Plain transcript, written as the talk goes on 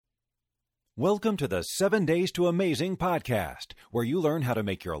Welcome to the 7 Days to Amazing podcast, where you learn how to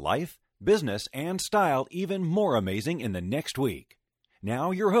make your life, business, and style even more amazing in the next week.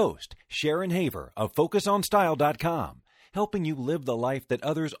 Now your host, Sharon Haver of FocusOnStyle.com, helping you live the life that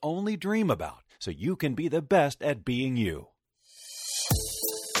others only dream about so you can be the best at being you.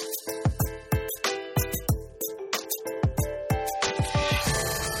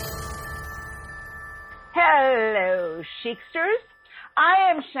 Hello, Chicsters.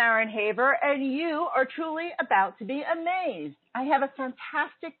 I am Sharon Haver, and you are truly about to be amazed. I have a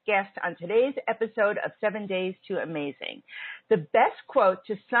fantastic guest on today's episode of 7 Days to Amazing. The best quote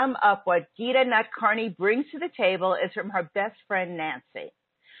to sum up what Geeta Nadkarni brings to the table is from her best friend, Nancy.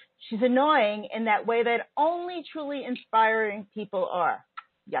 She's annoying in that way that only truly inspiring people are.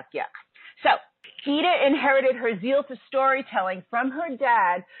 Yuck, yuck. So, Geeta inherited her zeal for storytelling from her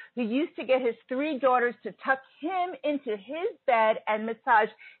dad, who used to get his 3 daughters to tuck him into his bed and massage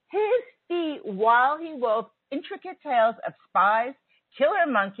his feet while he wove intricate tales of spies, killer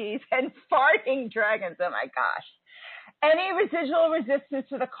monkeys, and farting dragons. Oh my gosh. Any residual resistance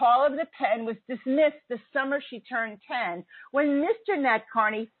to the call of the pen was dismissed the summer she turned 10, when Mr.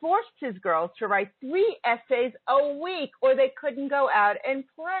 Nadkarni forced his girls to write 3 essays a week or they couldn't go out and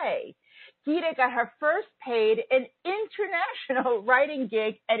play. Geeta got her first paid and international writing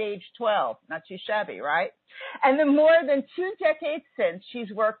gig at age 12. Not too shabby, right? And the more than 2 decades since,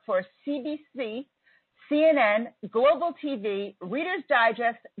 she's worked for CBC, CNN, Global TV, Reader's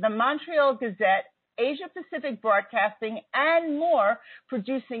Digest, the Montreal Gazette, Asia Pacific Broadcasting, and more,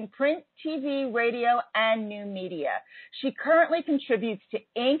 producing print, TV, radio, and new media. She currently contributes to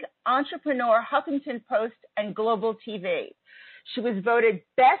Inc., Entrepreneur, Huffington Post, and Global TV. She was voted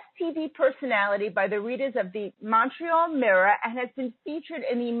Best TV Personality by the readers of the Montreal Mirror and has been featured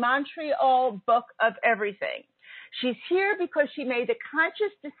in the Montreal Book of Everything. She's here because she made the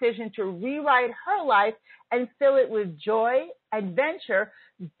conscious decision to rewrite her life and fill it with joy, adventure,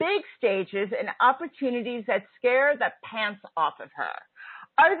 big stages, and opportunities that scare the pants off of her.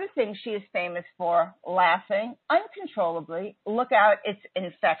 Other things she is famous for: laughing uncontrollably, look out, it's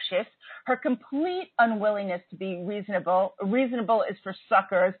infectious, her complete unwillingness to be reasonable is for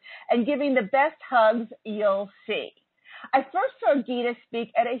suckers, and giving the best hugs you'll see. I first saw Geeta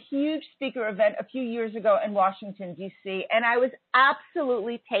speak at a huge speaker event a few years ago in Washington, D.C., and I was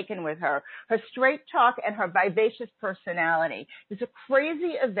absolutely taken with her straight talk and her vivacious personality. It was a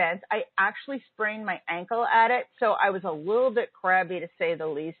crazy event. I actually sprained my ankle at it, so I was a little bit crabby, to say the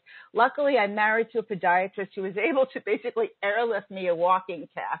least. Luckily, I'm married to a podiatrist who was able to basically airlift me a walking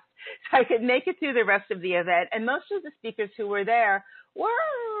cast so I could make it through the rest of the event, and most of the speakers who were there were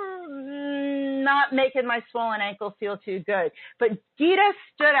not making my swollen ankle feel too good. But Geeta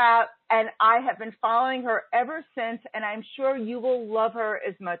stood out, and I have been following her ever since, and I'm sure you will love her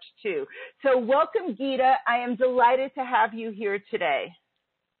as much too. So welcome, Geeta. I am delighted to have you here today.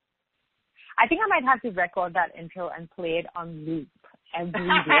 I think I might have to record that intro and play it on loop every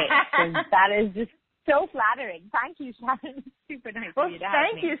day, because that is just so flattering. Thank you, Sharon. Super nice of you to have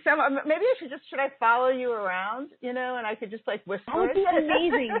me. Thank you so much. Maybe should I follow you around, and I could just whisper? That would be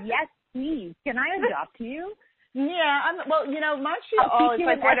amazing. Yes, please. Can I adopt you? Yeah, Montreal is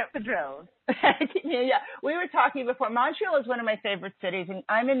like the drill. Yeah, we were talking before. Montreal is one of my favorite cities, and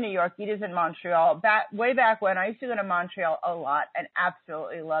I'm in New York. Geeta's in Montreal. Way back when, I used to go to Montreal a lot and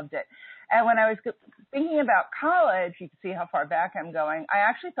absolutely loved it. And when I was thinking about college, you can see how far back I'm going, I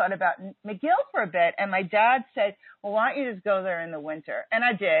actually thought about McGill for a bit, and my dad said, well, why don't you just go there in the winter? And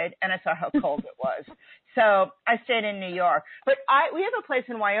I did, and I saw how cold it was. So I stayed in New York. But we have a place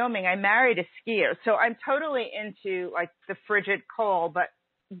in Wyoming. I married a skier, so I'm totally into the frigid cold, but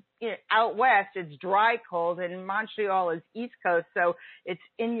out west, it's dry cold, and Montreal is East Coast, so it's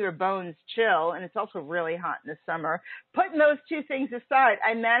in your bones chill, and it's also really hot in the summer. Putting those 2 things aside,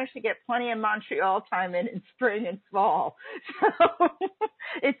 I managed to get plenty of Montreal time in spring and fall. So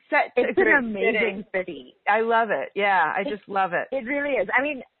it's an amazing city. I love it. Yeah, I just love it. It really is. I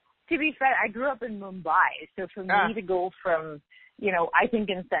mean, to be fair, I grew up in Mumbai, so for me to go from, I think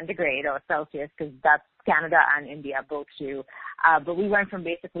in centigrade or Celsius, because that's Canada and India both do, but we went from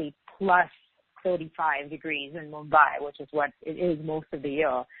basically plus 35 degrees in Mumbai, which is what it is most of the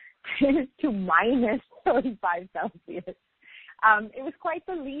year, to minus 35 Celsius. It was quite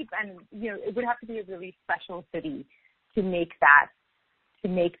the leap, and it would have to be a really special city to make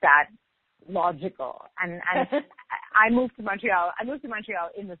that logical. And I moved to Montreal. I moved to Montreal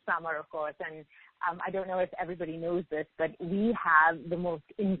in the summer, of course, and I don't know if everybody knows this, but we have the most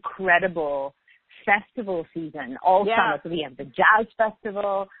incredible festival season all summer. So we have the Jazz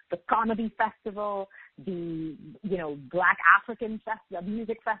Festival, the Comedy Festival, the, Black African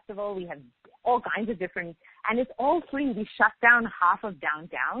Music Festival. We have all kinds of different, and it's all free. We shut down half of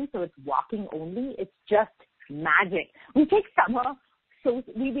downtown, so it's walking only. It's just magic. We take summer, so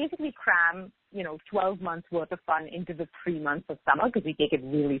we basically cram, 12 months worth of fun into the 3 months of summer because we take it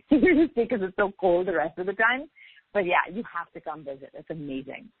really seriously because it's so cold the rest of the time. But yeah, you have to come visit. It's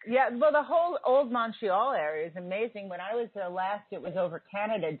amazing. Yeah, well, the whole old Montreal area is amazing. When I was there last, it was over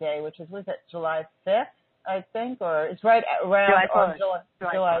Canada Day, which was it July 5th, I think, or it's right around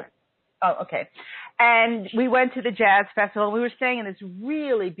July. Oh, okay. And we went to the jazz festival. We were staying in this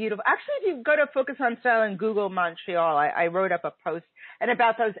really beautiful. Actually, if you go to Focus on Style and Google Montreal, I wrote up a post and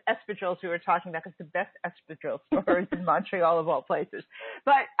about those espadrilles we were talking about, because the best espadrille store is in Montreal of all places.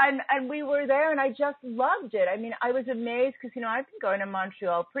 But and we were there, and I just loved it. I mean, I was amazed because I've been going to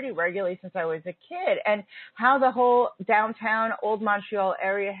Montreal pretty regularly since I was a kid, and how the whole downtown old Montreal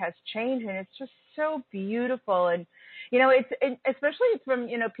area has changed, and it's just so beautiful. And it's especially from,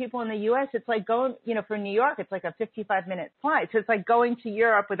 people in the U.S., it's like going, from New York, it's like a 55-minute flight. So it's like going to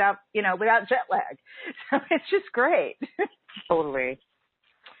Europe without jet lag. So it's just great. Totally.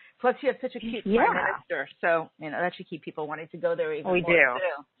 Plus, you have such a cute prime minister. So, that should keep people wanting to go there even more. We do.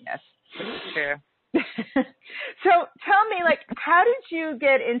 Too. Yes. It's true. So tell me, how did you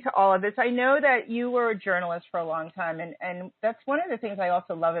get into all of this? I know that you were a journalist for a long time, and that's one of the things I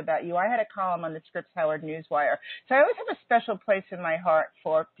also love about you. I had a column on the Scripps Howard Newswire, so I always have a special place in my heart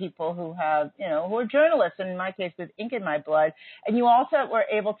for people who have, who are journalists, and in my case, with ink in my blood. And you also were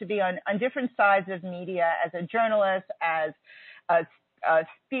able to be on different sides of media as a journalist, as a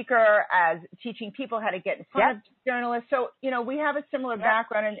speaker, as teaching people how to get in front of journalists. So, we have a similar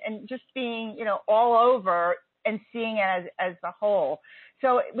background and just being, all over and seeing it as the whole.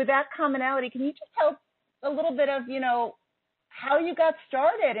 So with that commonality, can you just tell a little bit of, how you got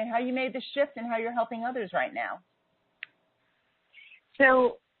started and how you made the shift and how you're helping others right now?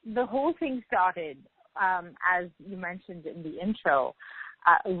 So the whole thing started, as you mentioned in the intro,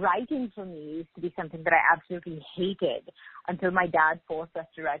 writing for me used to be something that I absolutely hated until my dad forced us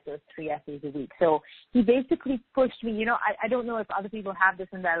to write those 3 essays a week. So he basically pushed me. I don't know if other people have this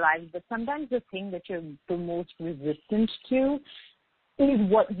in their lives, but sometimes the thing that you're the most resistant to is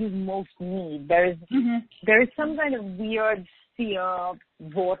what you most need. There is some kind of weird fear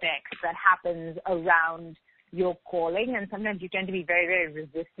vortex that happens around your calling, and sometimes you tend to be very, very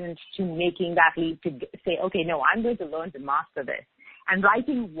resistant to making that leap to say, okay, no, I'm going to learn to master this. And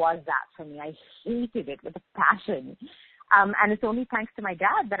writing was that for me. I hated it with a passion. And it's only thanks to my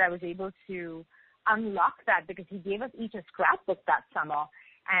dad that I was able to unlock that, because he gave us each a scrapbook that summer,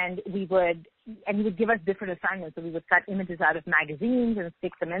 and he would give us different assignments. So we would cut images out of magazines and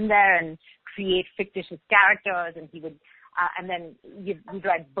stick them in there and create fictitious characters, and he would and then we'd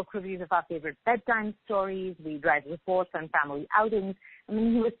write book reviews of our favorite bedtime stories. We'd write reports on family outings. I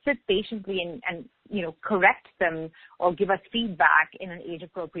mean, he would sit patiently and correct them or give us feedback in an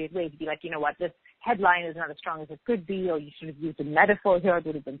age-appropriate way to be like, you know what, this headline is not as strong as it could be, or you should have used a metaphor here, it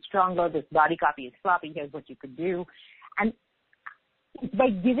would have been stronger. This body copy is sloppy. Here's what you could do. And by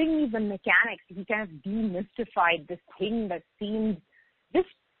giving me the mechanics, he kind of demystified this thing that seemed just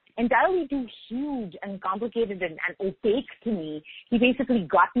entirely too huge and complicated and opaque to me. He basically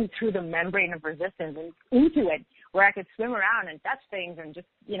got me through the membrane of resistance and into it, where I could swim around and touch things and just,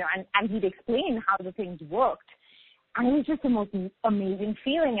 and he'd explain how the things worked. And it was just the most amazing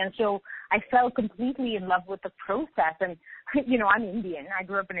feeling. And so I fell completely in love with the process. And, I'm Indian. I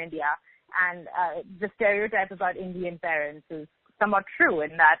grew up in India. And the stereotype about Indian parents is somewhat true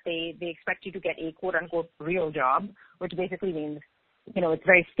in that they expect you to get a quote-unquote real job, which basically means, it's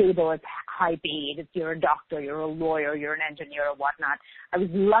very stable, it's high paid, you're a doctor, you're a lawyer, you're an engineer or whatnot. I was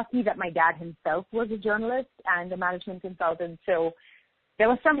lucky that my dad himself was a journalist and a management consultant, so there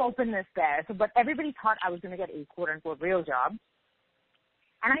was some openness there. So, but everybody thought I was going to get a quote-unquote real job,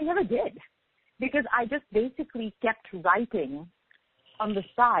 and I never did, because I just basically kept writing on the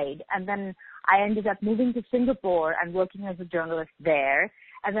side, and then I ended up moving to Singapore and working as a journalist there,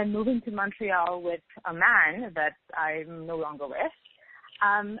 and then moving to Montreal with a man that I'm no longer with.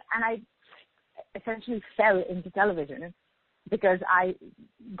 And I essentially fell into television because I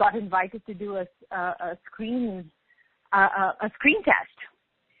got invited to do a screen test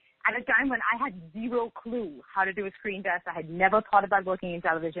at a time when I had zero clue how to do a screen test. I had never thought about working in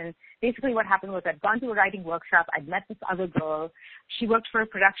television. Basically what happened was I'd gone to a writing workshop. I'd met this other girl. She worked for a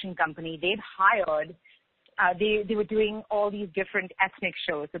production company. They'd hired they were doing all these different ethnic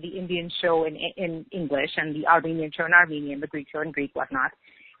shows, so the Indian show in English and the Armenian show in Armenian, the Greek show in Greek, whatnot.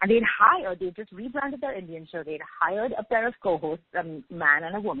 And they just rebranded their Indian show. They'd hired a pair of co-hosts, a man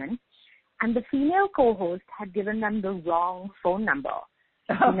and a woman, and the female co-host had given them the wrong phone number.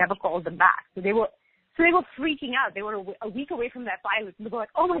 He never called them back. So they were freaking out. They were a week away from that pilot, and they were like,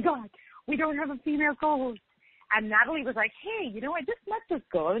 "Oh my God, we don't have a female co-host." And Natalie was like, "Hey, I just met this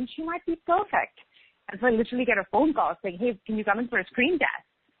girl, and she might be perfect." And so I literally get a phone call saying, "Hey, can you come in for a screen test?"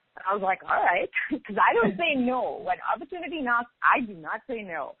 And I was like, "All right," because I don't say no. When opportunity knocks, I do not say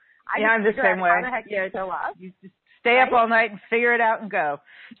no. I'm the same way. How the heck you show up? You just stay up all night and figure it out and go.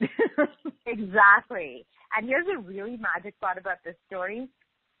 Exactly. And here's a really magic part about this story.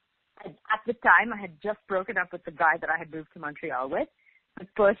 At the time, I had just broken up with the guy that I had moved to Montreal with. The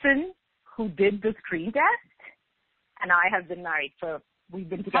person who did the screen test and I have been married, so we've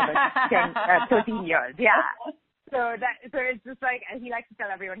been together 13 years. Yeah. So it's just like, and he likes to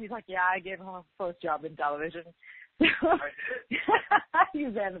tell everyone, he's like, "Yeah, I gave him a first job in television."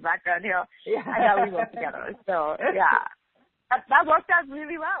 He's there in the background here. Yeah. And now we work together. So yeah. That worked out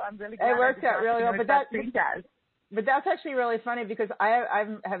really well. I'm really glad. It worked out really well, but that's actually really funny because I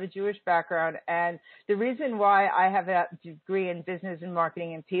have a Jewish background, and the reason why I have a degree in business and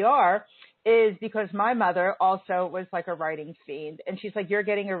marketing and PR is because my mother also was like a writing fiend, and she's like, "You're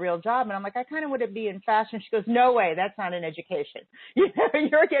getting a real job," and I'm like, "I kind of want to be in fashion." She goes, "No way, that's not an education.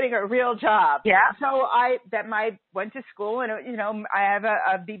 You're getting a real job." Yeah. So I went to school, and I have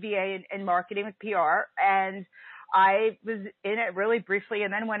a BBA in marketing with PR, and I was in it really briefly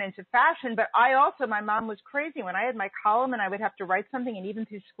and then went into fashion. But my mom was crazy. When I had my column and I would have to write something, and even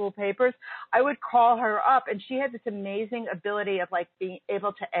through school papers, I would call her up, and she had this amazing ability of like being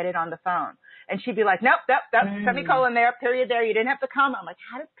able to edit on the phone. And she'd be like, nope, semicolon there, period there. You didn't have to comma. I'm like,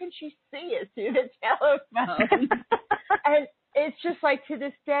 how can she see it through the telephone? And it's just like, to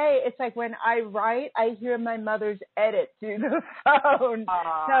this day, it's like when I write, I hear my mother's edit through the phone.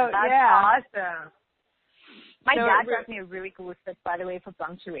 Oh, so, that's awesome. My dad taught me a really cool trick, by the way, for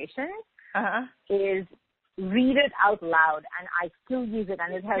punctuation, is read it out loud, and I still use it,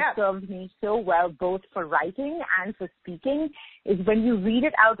 and it has served me so well, both for writing and for speaking, is when you read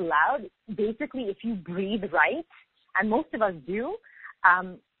it out loud, basically if you breathe right, and most of us do,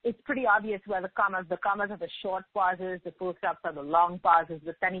 it's pretty obvious where the commas are the short pauses, the full stops are the long pauses,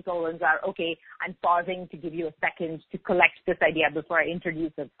 the semicolons are, okay, I'm pausing to give you a second to collect this idea before I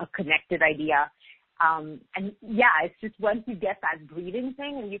introduce a connected idea. And yeah, it's just once you get that breathing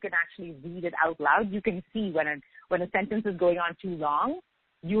thing and you can actually read it out loud, you can see when a sentence is going on too long,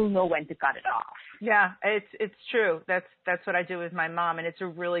 you'll know when to cut it off. Yeah, it's true. That's what I do with my mom, and it's a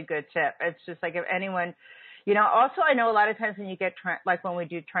really good tip. It's just like if anyone, also I know a lot of times when you get, like when we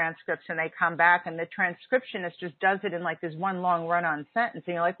do transcripts and they come back and the transcriptionist just does it in like this one long run-on sentence,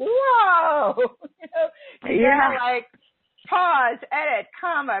 and you're like, whoa, you're like, pause, edit,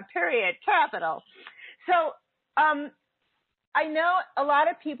 comma, period, capital. So I know a lot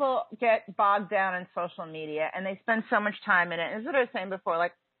of people get bogged down in social media, and they spend so much time in it. And as I was saying before,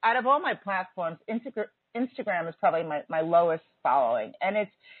 like out of all my platforms, Instagram is probably my lowest following, and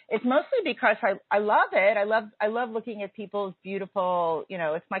it's mostly because I love it. I love looking at people's beautiful,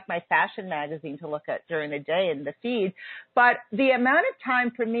 it's like my fashion magazine to look at during the day in the feed. But the amount of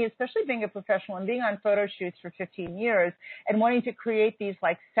time for me, especially being a professional and being on photo shoots for 15 years and wanting to create these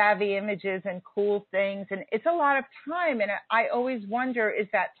like savvy images and cool things, and it's a lot of time. And I always wonder, is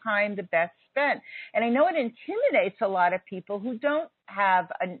that time the best spent? And I know it intimidates a lot of people who don't have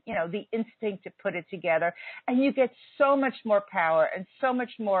the instinct to put it together, and you get so much more power and so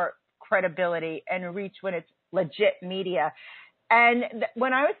much more credibility and reach when it's legit media. And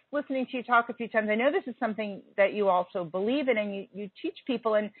when I was listening to you talk a few times, I know this is something that you also believe in, and you teach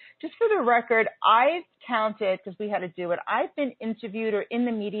people. And just for the record, I've counted, because we had to do it, I've been interviewed or in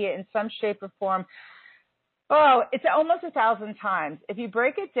the media in some shape or form. Oh, it's almost 1,000 times. If you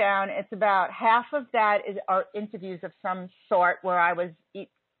break it down, it's about half of that are interviews of some sort where I was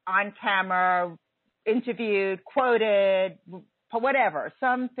on camera, interviewed, quoted, whatever,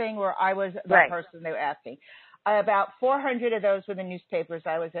 something where I was the person they were asking. About 400 of those were the newspapers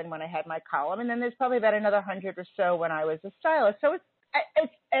I was in when I had my column, and then there's probably about another 100 or so when I was a stylist. So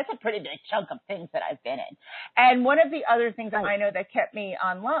it's a pretty big chunk of things that I've been in. And one of the other things that I know that kept me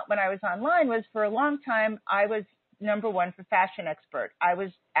online when I was online was, for a long time, I was number one for Fashion Expert. I was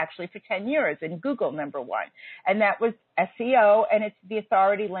actually for 10 years in Google number one. And that was SEO, and it's the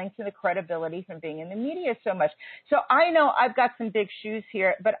authority links and the credibility from being in the media so much. So I know I've got some big shoes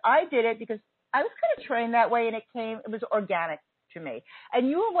here, but I did it because I was kind of trained that way, and it was organic to me. And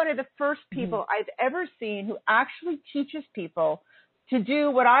you were one of the first people I've ever seen who actually teaches people to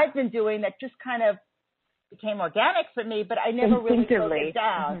do what I've been doing, that just kind of became organic for me, but I never really broke it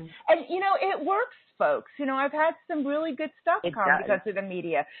down. And, it works, folks. I've had some really good stuff come because of the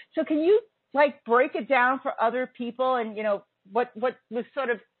media. So can you, break it down for other people and, what was sort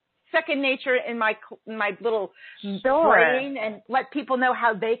of second nature in my little brain, and let people know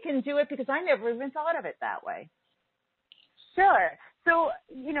how they can do it, because I never even thought of it that way. Sure. So,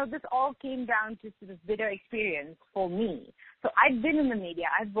 this all came down to sort of bitter experience for me. So I've been in the media.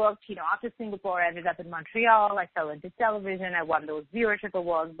 I've worked, after Singapore, I ended up in Montreal. I fell into television. I won those viewership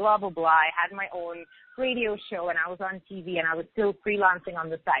awards, blah, blah, blah. I had my own radio show, and I was on TV, and I was still freelancing on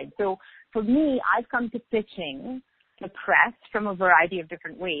the side. So for me, I've come to pitching the press from a variety of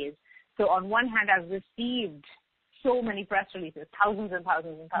different ways. So on one hand, I've received so many press releases, thousands and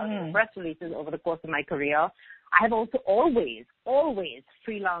thousands and thousands of press releases over the course of my career. I have also always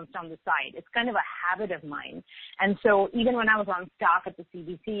freelanced on the side. It's kind of a habit of mine. And so even when I was on staff at the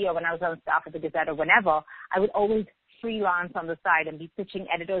CBC or when I was on staff at the Gazette or whenever, I would always freelance on the side and be pitching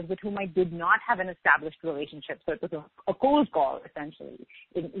editors with whom I did not have an established relationship. So it was a cold call, essentially,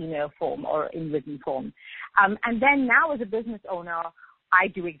 in email form or in written form. And then now as a business owner, I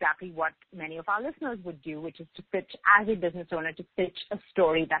do exactly what many of our listeners would do, which is to pitch as a business owner, to pitch a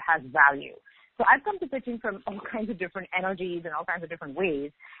story that has value. So I've come to pitching from all kinds of different energies and all kinds of different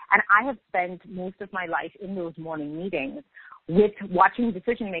ways. And I have spent most of my life in those morning meetings with watching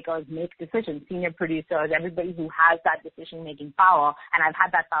decision makers make decisions, senior producers, everybody who has that decision-making power. And I've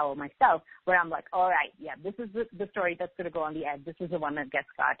had that power myself, where I'm like, all right, yeah, this is the story that's going to go on the edge. This is the one that gets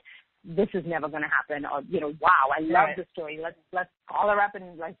cut. This is never going to happen. Or, wow, I love this story. Let's call her up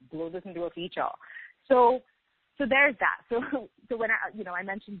and let's blow this into a feature. So there's that. So when I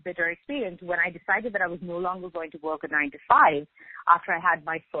mentioned bitter experience, when I decided that I was no longer going to work a 9 to 5 after I had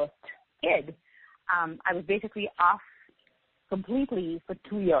my first kid, I was basically off completely for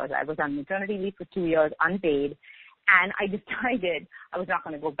 2 years. I was on maternity leave for 2 years, unpaid, and I decided I was not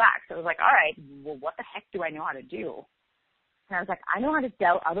going to go back. So I was like, all right, well, what the heck do I know how to do? And I was like, I know how to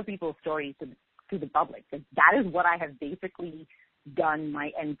tell other people's stories to the public. That is what I have basically done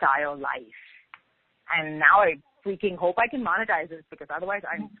my entire life. And now I freaking hope I can monetize this, because otherwise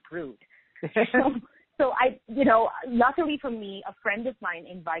I'm screwed. So luckily for me, a friend of mine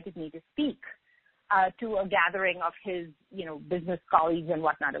invited me to speak to a gathering of his, business colleagues and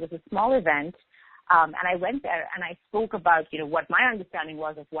whatnot. It was a small event. And I went there and I spoke about, what my understanding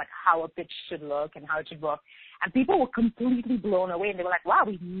was of how a pitch should look and how it should work. And people were completely blown away. And they were like, wow,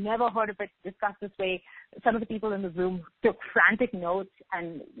 we've never heard of it discussed this way. Some of the people in the room took frantic notes,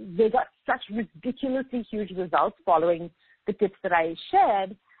 and they got such ridiculously huge results following the tips that I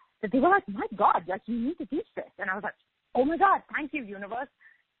shared, that they were like, my God, you need to teach this. And I was like, oh my God, thank you, universe.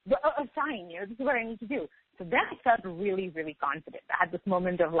 A sign, this is what I need to do. So then I felt really, really confident. I had this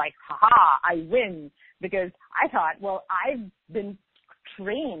moment of like, haha, I win, because I thought, well, I've been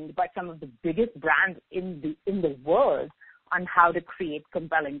trained by some of the biggest brands in the world on how to create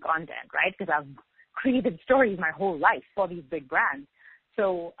compelling content, right? Because I've created stories my whole life for these big brands,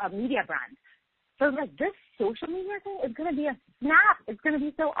 so media brands. So like, this social media thing is going to be a snap. It's going to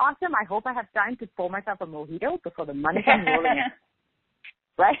be so awesome. I hope I have time to pour myself a mojito before the money comes rolling in.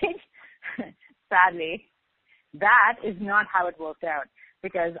 Right? Sadly, that is not how it worked out,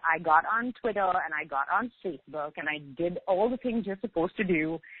 because I got on Twitter and I got on Facebook and I did all the things you're supposed to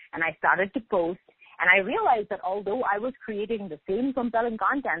do, and I started to post, and I realized that although I was creating the same compelling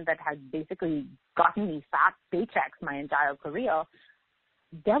content that had basically gotten me fat paychecks my entire career,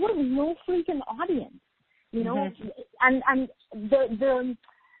 there was no freaking audience, and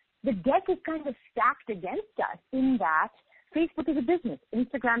the deck is kind of stacked against us in that Facebook is a business,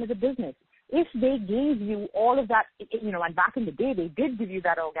 Instagram is a business. If they gave you all of that, and back in the day, they did give you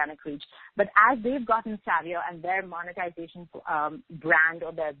that organic reach, but as they've gotten savvier and their monetization brand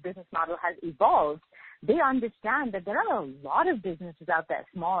or their business model has evolved, they understand that there are a lot of businesses out there,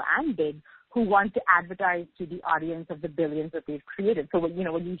 small and big, who want to advertise to the audience of the billions that they've created. So, when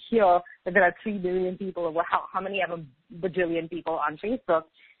you hear that there are 3 billion people, or how many of a bajillion people on Facebook,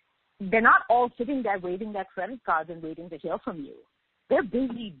 they're not all sitting there waving their credit cards and waiting to hear from you. They're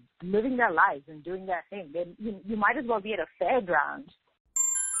busy living their lives and doing their thing. You might as well be at a fairground.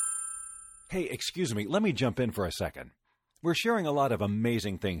 Hey, excuse me, let me jump in for a second. We're sharing a lot of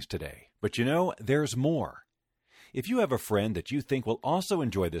amazing things today, but there's more. If you have a friend that you think will also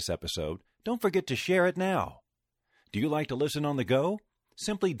enjoy this episode, don't forget to share it now. Do you like to listen on the go?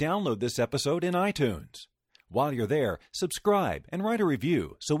 Simply download this episode in iTunes. While you're there, subscribe and write a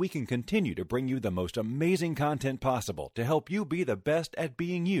review so we can continue to bring you the most amazing content possible to help you be the best at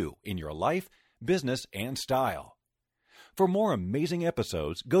being you in your life, business, and style. For more amazing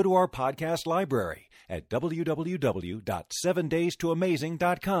episodes, go to our podcast library at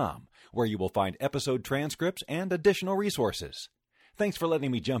www.7daystoamazing.com, where you will find episode transcripts and additional resources. Thanks for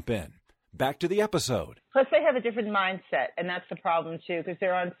letting me jump in. Back to the episode. Plus, they have a different mindset, and that's the problem, too, because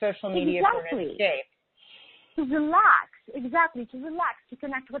they're on social media for an escape. To relax, to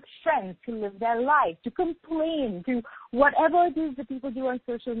connect with friends, to live their life, to complain, to whatever it is that people do on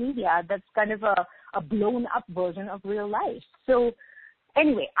social media that's kind of a blown-up version of real life. So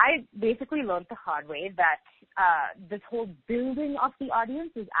anyway, I basically learned the hard way that this whole building of the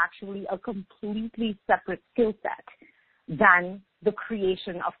audience is actually a completely separate skill set than the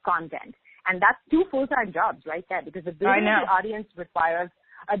creation of content. And that's 2 full-time jobs right there, because the building of the audience requires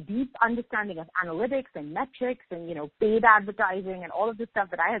a deep understanding of analytics and metrics and, paid advertising and all of this stuff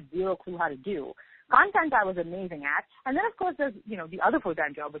that I had zero clue how to do. Content I was amazing at. And then, of course, there's, the other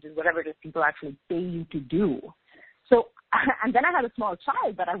full-time job, which is whatever it is people actually pay you to do. So, and then I had a small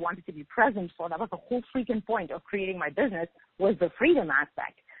child that I wanted to be present for. That was the whole freaking point of creating my business, was the freedom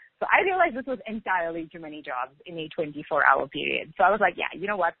aspect. So I realized this was entirely too many jobs in a 24-hour period. So I was like, yeah, you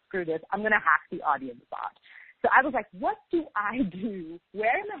know what, screw this. I'm going to hack the audience bot. So I was like, what do I do?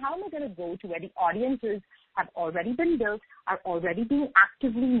 How am I going to go to where the audiences have already been built, are already being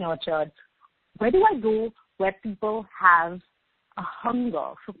actively nurtured? Where do I go where people have a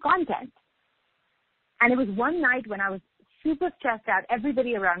hunger for content? And it was one night when I was super stressed out.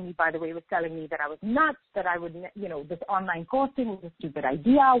 Everybody around me, by the way, was telling me that I was nuts, that I would, this online coursing was a stupid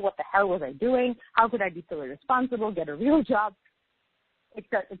idea. What the hell was I doing? How could I be so irresponsible, get a real job, et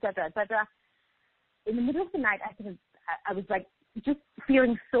cetera, et cetera. In the middle of the night, I was like just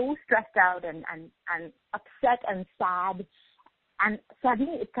feeling so stressed out and upset and sad. And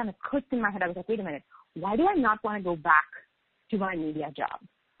suddenly it kind of clicked in my head. I was like, wait a minute, why do I not want to go back to my media job?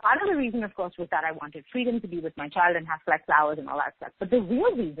 Part of the reason, of course, was that I wanted freedom to be with my child and have flex hours and all that stuff. But the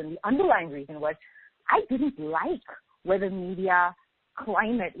real reason, the underlying reason was I didn't like where the media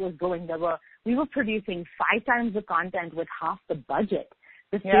climate was going. We were producing 5 times the content with half the budget.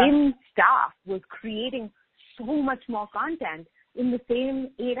 The same staff was creating so much more content in the same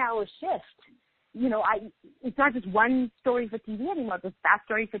 8-hour shift. It's not just one story for TV anymore. It was that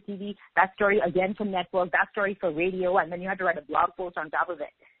story for TV, that story again for network, that story for radio, and then you had to write a blog post on top of it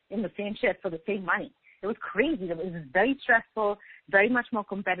in the same shift for the same money. It was crazy. It was very stressful, very much more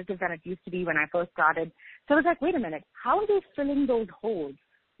competitive than it used to be when I first started. So I was like, wait a minute, how are they filling those holes?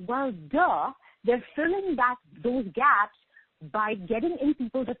 Well, they're filling those gaps by getting in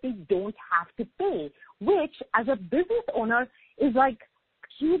people that they don't have to pay, which, as a business owner, is like,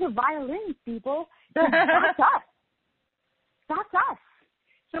 cue the violins, people. That's us. That's us.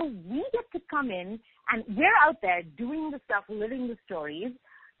 So we get to come in, and we're out there doing the stuff, living the stories.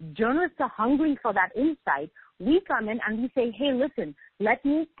 Journalists are hungry for that insight. We come in and we say, hey, listen, let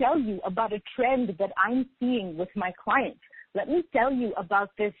me tell you about a trend that I'm seeing with my clients. Let me tell you about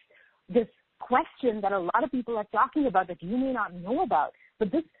this question that a lot of people are talking about that you may not know about.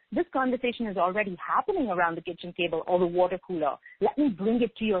 But this conversation is already happening around the kitchen table or the water cooler. Let me bring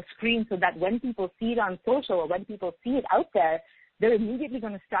it to your screen so that when people see it on social or when people see it out there, they're immediately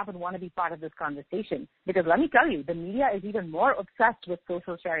going to stop and want to be part of this conversation. Because let me tell you, the media is even more obsessed with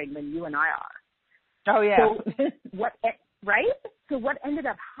social sharing than you and I are. Oh, yeah. So right? So what ended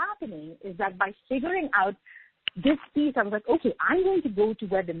up happening is that by figuring out this piece, I was like, okay, I'm going to go to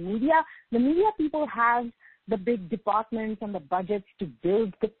where the media people have the big departments and the budgets to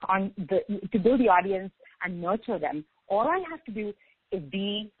build the audience and nurture them. All I have to do is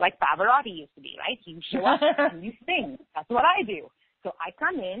be like Pavarotti used to be, right? You show up and you sing. That's what I do. So I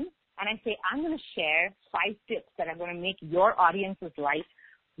come in and I say, I'm going to share 5 tips that are going to make your audience's life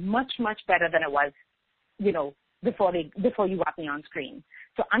much, much better than it was, before you got me on screen.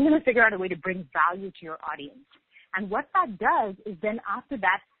 So I'm going to figure out a way to bring value to your audience. And what that does is then after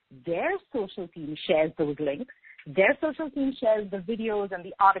that, their social team shares those links. Their social team shares the videos and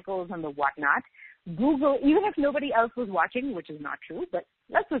the articles and the whatnot. Google, even if nobody else was watching, which is not true, but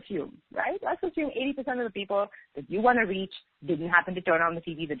let's assume, right? Let's assume 80% of the people that you want to reach didn't happen to turn on the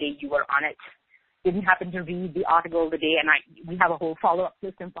TV the day you were on it, didn't happen to read the article the day, and we have a whole follow-up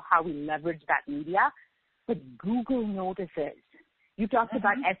system for how we leverage that media. But Google notices. You talked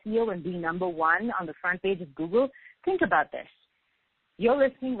about SEO and being number 1 on the front page of Google. Think about this. You're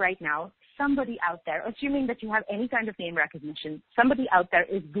listening right now. Somebody out there, assuming that you have any kind of name recognition, somebody out there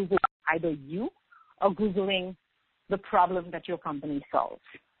is Googling either you or Googling the problem that your company solves.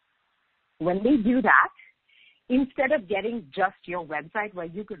 When they do that, instead of getting just your website where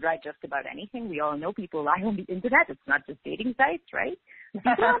you could write just about anything, we all know people lie on the internet. It's not just dating sites, right?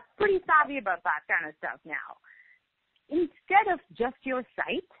 People are pretty savvy about that kind of stuff now. Instead of just your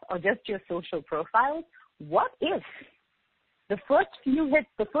site or just your social profiles, what if the first few hits,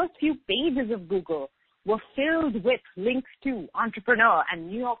 the first few pages of Google were filled with links to Entrepreneur and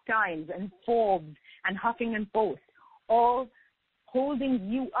New York Times and Forbes and Huffington Post, all holding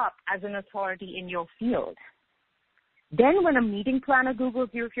you up as an authority in your field. Then when a meeting planner Googles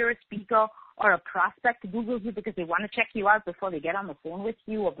you if you're a speaker, or a prospect Googles you because they want to check you out before they get on the phone with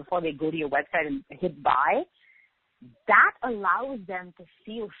you or before they go to your website and hit buy, that allows them to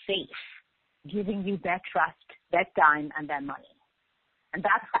feel safe giving you their trust, their time, and their money. And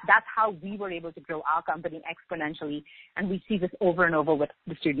that's how we were able to grow our company exponentially, and we see this over and over with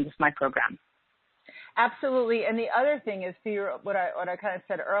the students of my program. Absolutely. And the other thing is, what I kind of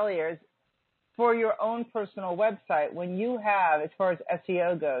said earlier is, for your own personal website, when you have, as far as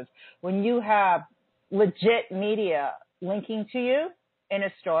SEO goes, when you have legit media linking to you in a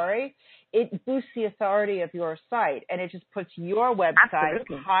story, it boosts the authority of your site, and it just puts your website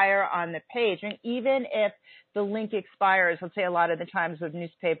Absolutely. higher on the page. And even if the link expires, let's say a lot of the times with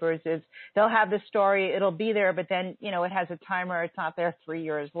newspapers is they'll have the story, it'll be there, but then, it has a timer, it's not there 3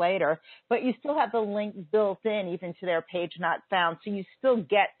 years later, but you still have the link built in even to their page not found. So you still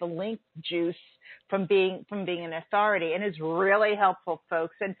get the link juice from being an authority, and it's really helpful,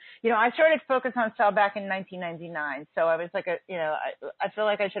 folks. And, I started Focus on Sale back in 1999. So I was like I feel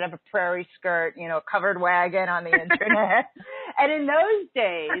like I should have a prairie skirt, a covered wagon on the internet. And in those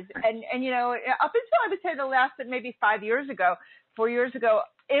days, and up until I would say the last maybe 4 years ago,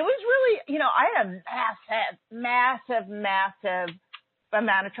 it was really, I had a massive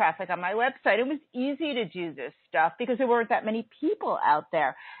amount of traffic on my website. It was easy to do this stuff because there weren't that many people out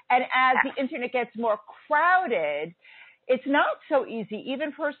there. And as the internet gets more crowded, it's not so easy,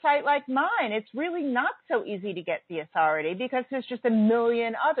 even for a site like mine. It's really not so easy to get the authority because there's just a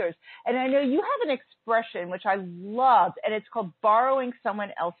million others. And I know you have an expression which I love, and it's called borrowing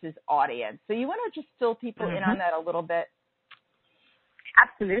someone else's audience. So you want to just fill people in on that a little bit?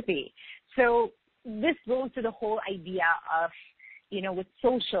 Absolutely. So this goes to the whole idea of, with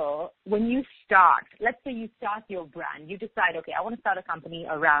social, when you start, let's say you start your brand, you decide, okay, I want to start a company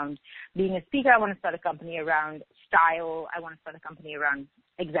around being a speaker, I want to start a company around style, I want to start a company around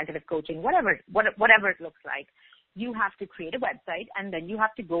executive coaching, whatever it looks like. You have to create a website, and then you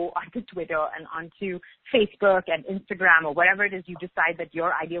have to go onto Twitter and onto Facebook and Instagram or whatever it is you decide that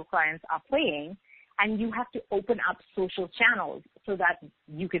your ideal clients are playing, and you have to open up social channels so that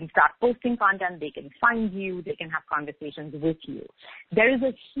you can start posting content, they can find you, they can have conversations with you. There is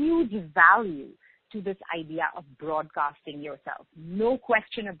a huge value to this idea of broadcasting yourself. No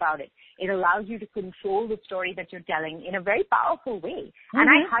question about it. It allows you to control the story that you're telling in a very powerful way, and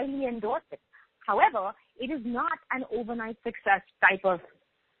I highly endorse it. However, it is not an overnight success type of,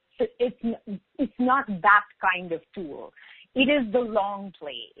 it's not that kind of tool. It is the long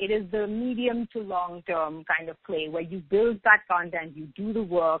play. It is the medium to long term kind of play where you build that content, you do the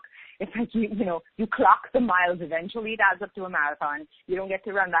work. It's like you clock the miles. Eventually it adds up to a marathon. You don't get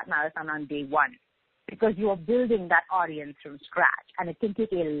to run that marathon on day one because you are building that audience from scratch, and it can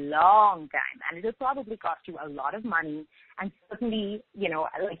take a long time, and it will probably cost you a lot of money. And certainly,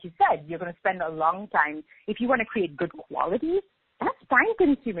 like you said, you're going to spend a long time. If you want to create good quality, that's time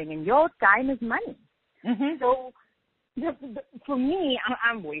consuming, and your time is money. So for me,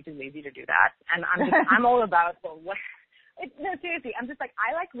 I'm way too lazy to do that, and I'm all about seriously. I'm just like,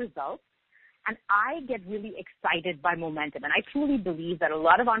 I like results, and I get really excited by momentum, and I truly believe that a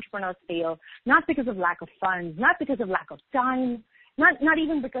lot of entrepreneurs fail not because of lack of funds, not because of lack of time, not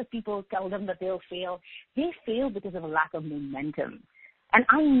even because people tell them that they'll fail. They fail because of a lack of momentum, and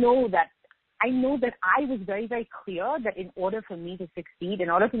I know that I was very, very clear that in order for me to succeed, in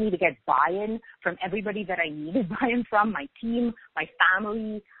order for me to get buy-in from everybody that I needed buy-in from, my team, my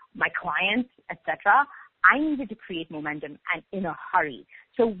family, my clients, etc., I needed to create momentum and in a hurry.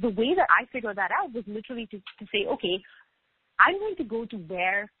 So the way that I figured that out was literally to say, okay, I'm going to go to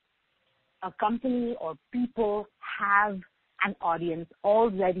where a company or people have an audience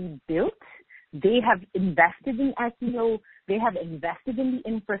already built. They have invested in SEO. They have invested in the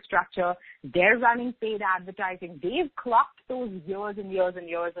infrastructure. They're running paid advertising. They've clocked those years and years and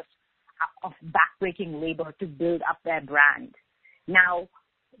years of backbreaking labor to build up their brand. Now,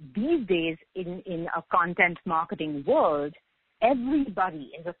 these days in a content marketing world,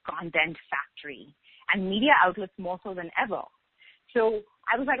 everybody is a content factory, and media outlets more so than ever. So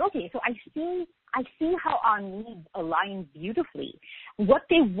I was like, okay, so I see how our needs align beautifully. What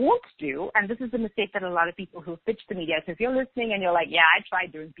they won't do, and this is the mistake that a lot of people who pitch to media, so if you're listening and you're like, yeah, I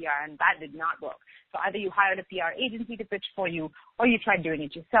tried doing PR and that did not work. So either you hired a PR agency to pitch for you or you tried doing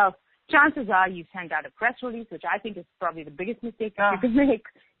it yourself. Chances are you sent out a press release, which I think is probably the biggest mistake that you can make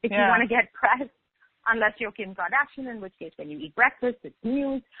if you want to get press. unless you're Kim Kardashian, in which case when you eat breakfast, it's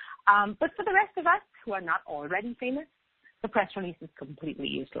news. But for the rest of us who are not already famous, the press release is completely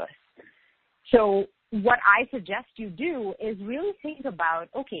useless. So what I suggest you do is really think about,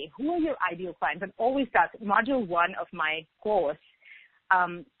 okay, who are your ideal clients? And always start, module 1 of my course,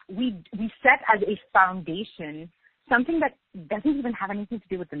 we set as a foundation something that doesn't even have anything to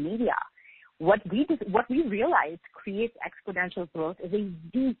do with the media. What we realized creates exponential growth is a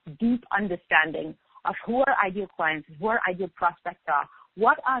deep, deep understanding of who our ideal clients, who our ideal prospects are,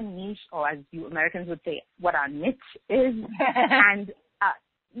 what our niche, or as you Americans would say, what our niche is, and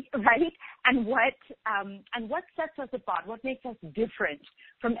right, and what sets us apart, what makes us different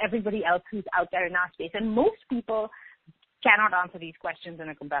from everybody else who's out there in our space. And most people cannot answer these questions in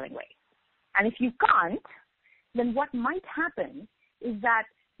a compelling way. And if you can't, then what might happen is that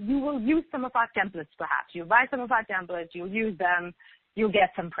you will use some of our templates perhaps. You'll buy some of our templates, you'll use them, you'll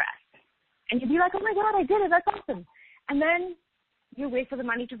get some press. And you'll be like, oh my God, I did it, that's awesome. And then you wait for the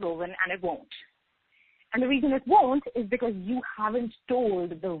money to roll in and it won't. And the reason it won't is because you haven't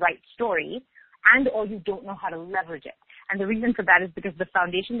told the right story and or you don't know how to leverage it. And the reason for that is because the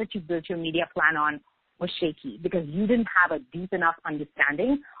foundation that you built your media plan on was shaky, because you didn't have a deep enough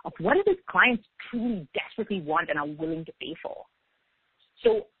understanding of what it is clients truly desperately want and are willing to pay for.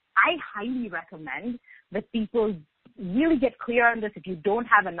 So I highly recommend that people really get clear on this. If you don't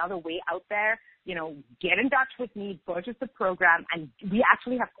have another way out there, get in touch with me, purchase the program, and we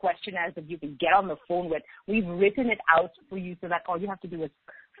actually have questionnaires that you can get on the phone with. We've written it out for you so that all you have to do is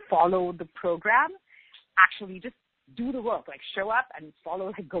follow the program. Actually, just do the work, like show up and follow,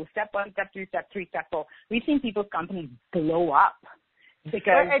 like go step 1, step 2, step 3, step 4. We've seen people's companies blow up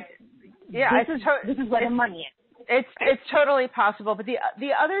because this is where the money is. It's totally possible. But the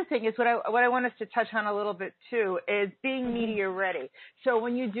other thing is what I want us to touch on a little bit too is being media ready. So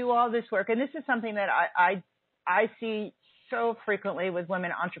when you do all this work, and this is something that I see so frequently with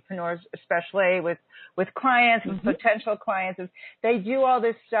women entrepreneurs, especially with clients and potential clients, is they do all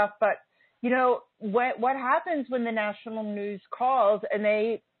this stuff, but what happens when the national news calls and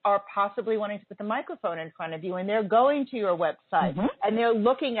they are possibly wanting to put the microphone in front of you and they're going to your website and they're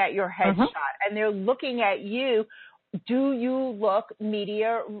looking at your headshot and they're looking at you. Do you look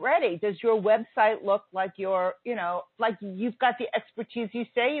media ready? Does your website look like like you've got the expertise you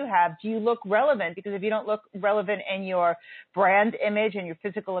say you have? Do you look relevant? Because if you don't look relevant in your brand image and your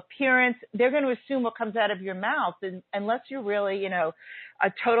physical appearance, they're going to assume what comes out of your mouth. And unless you're really,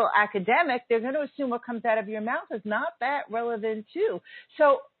 a total academic, they're going to assume what comes out of your mouth is not that relevant too.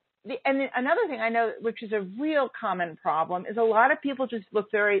 So another thing I know, which is a real common problem, is a lot of people just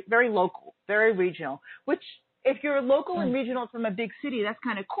look very, very local, very regional, which if you're local and regional from a big city, that's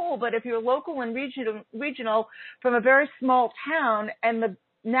kind of cool. But if you're local and regional from a very small town and the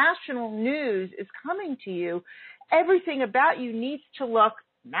national news is coming to you, everything about you needs to look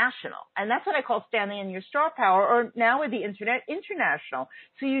national. And that's what I call standing in your star power, or now with the internet, international.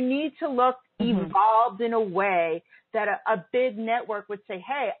 So you need to look evolved in a way that a big network would say,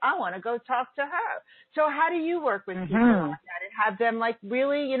 hey, I want to go talk to her. So how do you work with people like that and have them like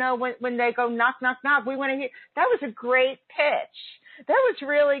really, when they go knock, knock, knock, we want to hear, that was a great pitch. That was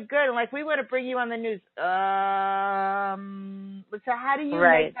really good. And like, we want to bring you on the news. So how do you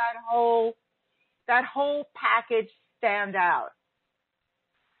make that whole package stand out?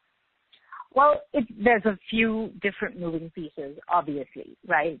 Well, there's a few different moving pieces, obviously,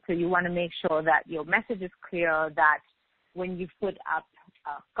 right? So you want to make sure that your message is clear, that when you put up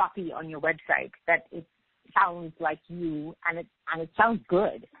a copy on your website, that it sounds like you and it sounds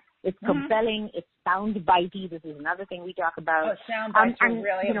good. It's compelling. It sounds bitey. This is another thing we talk about. Sound bites are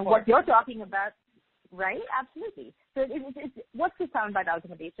really important. What you're talking about, right? Absolutely. So it's what's the sound bite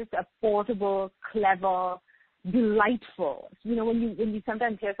ultimately? It's just a portable, clever, delightful. When you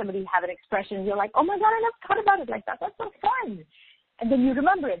sometimes hear somebody have an expression, you're like, oh my God, I never thought about it like that. That's so fun. And then you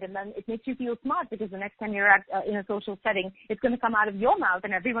remember it, and then it makes you feel smart because the next time you're in a social setting, it's going to come out of your mouth,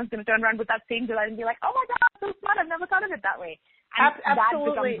 and everyone's going to turn around with that same delight and be like, oh my God, that's so smart. I've never thought of it that way. And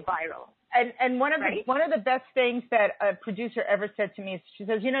Absolutely. That becomes viral. And one of the best things that a producer ever said to me is, she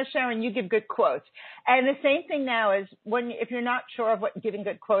says, Sharon, you give good quotes. And the same thing now is if you're not sure of what giving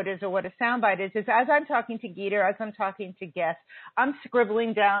good quote is or what a soundbite is as I'm talking to Geeta, as I'm talking to guests, I'm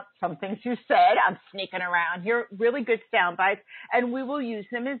scribbling down some things you said. I'm sneaking around here, really good sound bites, and we will use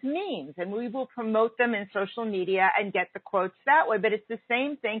them as memes, and we will promote them in social media and get the quotes that way. But it's the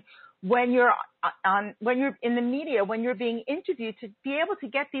same thing when you're in the media, when you're being interviewed, to be able to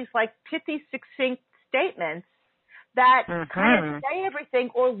get these like pithy, succinct statements that kind of say everything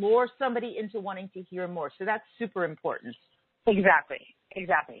or lure somebody into wanting to hear more. So that's super important. Exactly.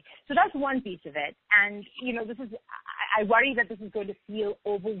 Exactly. So that's one piece of it. And, I worry that this is going to feel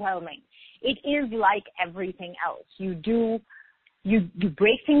overwhelming. It is like everything else. You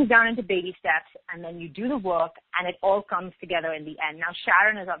break things down into baby steps, and then you do the work, and it all comes together in the end. Now,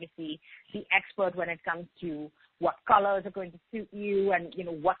 Sharon is obviously the expert when it comes to what colors are going to suit you and,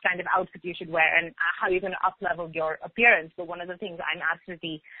 what kind of outfit you should wear and how you're going to up-level your appearance. But one of the things I'm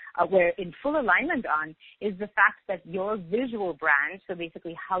absolutely we're in full alignment on is the fact that your visual brand, so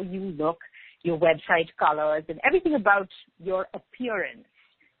basically how you look, your website colors, and everything about your appearance.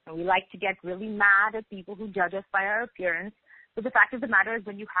 And we like to get really mad at people who judge us by our appearance. But the fact of the matter is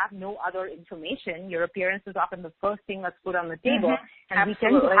when you have no other information, your appearance is often the first thing that's put on the table. And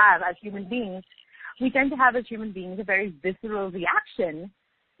Absolutely. we tend to have, as human beings, a very visceral reaction,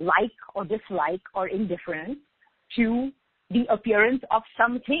 like or dislike or indifference to the appearance of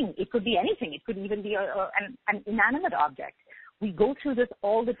something. It could be anything. It could even be an inanimate object. We go through this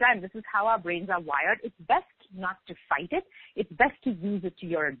all the time. This is how our brains are wired. It's best not to fight it. It's best to use it to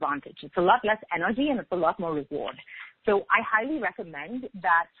your advantage. It's a lot less energy and it's a lot more reward. So I highly recommend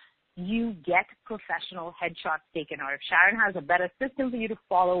that you get professional headshots taken. Or if Sharon has a better system for you to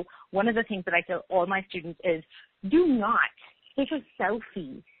follow, one of the things that I tell all my students is do not take a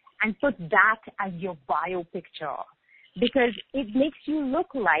selfie and put that as your bio picture because it makes you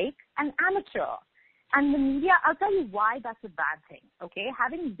look like an amateur. And the media, I'll tell you why that's a bad thing, okay?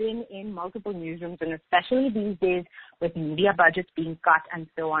 Having been in multiple newsrooms, and especially these days with media budgets being cut and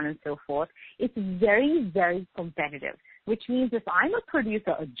so on and so forth, it's very, very competitive, which means if I'm a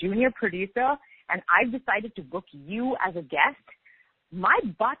producer, a junior producer, and I've decided to book you as a guest, my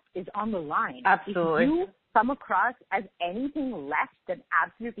butt is on the line. Absolutely. If you come across as anything less than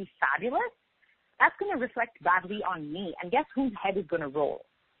absolutely fabulous, that's going to reflect badly on me. And guess whose head is going to roll?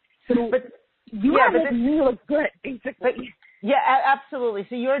 So, you have to make me look good, basically. Yeah, absolutely.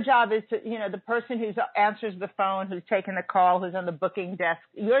 So your job is to, the person who answers the phone, who's taking the call, who's on the booking desk,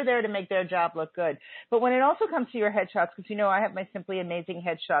 you're there to make their job look good. But when it also comes to your headshots, because, I have my Simply Amazing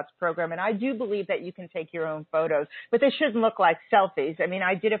Headshots program, and I do believe that you can take your own photos, but they shouldn't look like selfies. I mean,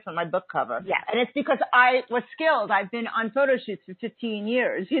 I did it for my book cover. Yeah. And it's because I was skilled. I've been on photo shoots for 15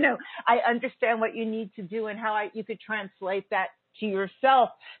 years. I understand what you need to do and how you could translate that to yourself,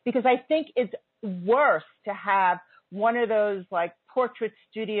 because I think it's worse to have one of those like portrait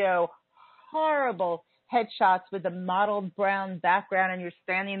studio horrible headshots with a mottled brown background and you're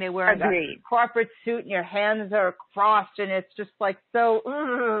standing there wearing a corporate suit and your hands are crossed and it's just like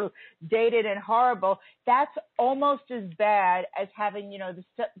so dated and horrible. That's almost as bad as having,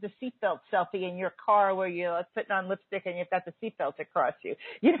 the seatbelt selfie in your car where you're putting on lipstick and you've got the seatbelt across you.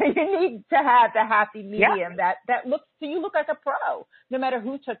 You need to have the happy medium that looks, so you look like a pro, no matter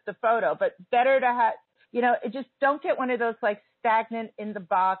who took the photo, but better to have, just don't get one of those like stagnant in the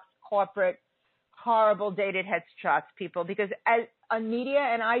box corporate horrible dated headshots, people, because as on media,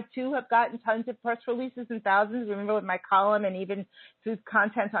 and I too have gotten tons of press releases and thousands, remember with my column and even through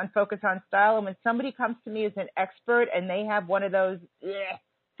content on Focus on Style, and when somebody comes to me as an expert and they have one of those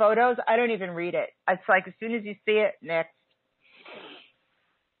photos, I don't even read it. It's like as soon as you see it, next.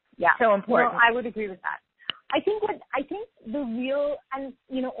 Yeah. So important. No, I would agree with that. I think the real, and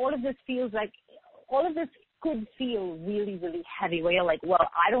all of this could feel really, really heavy where you're like, well,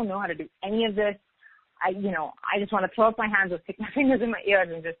 I don't know how to do any of this. I just want to throw up my hands or stick my fingers in my ears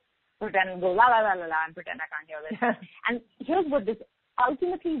and just pretend and go la la la la la and pretend I can't hear this. And here's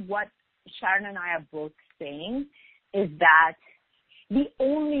what Sharon and I are both saying is that the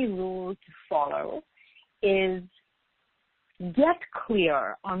only rule to follow is get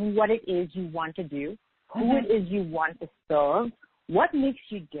clear on what it is you want to do, who it is you want to serve, what makes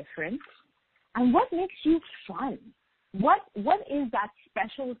you different, and what makes you fun. What is that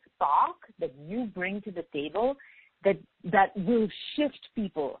special spark that you bring to the table that will shift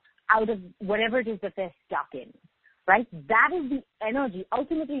people out of whatever it is that they're stuck in, right? That is the energy.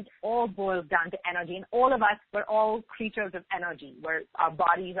 Ultimately, it all boils down to energy. And all of us, we're all creatures of energy, where our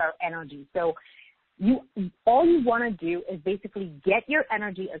bodies are energy. So all you want to do is basically get your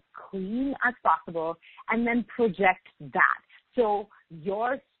energy as clean as possible and then project that. So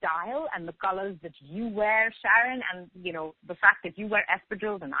your style and the colors that you wear, Sharon, and, the fact that you wear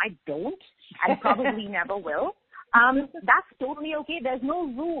espadrilles and I don't and probably never will, that's totally okay. There's no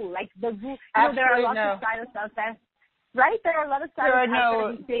rule. Like the rule, there are lots of stylists out there, right? There are a lot of stylists out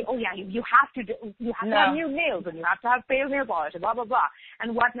there who say, oh yeah, you have to have new nails and you have to have pale nail polish and blah, blah, blah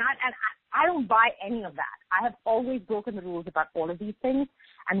and whatnot. And I don't buy any of that. I have always broken the rules about all of these things.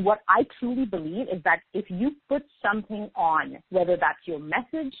 And what I truly believe is that if you put something on, whether that's your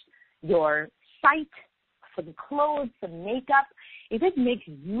message, your site, some clothes, some makeup, if it makes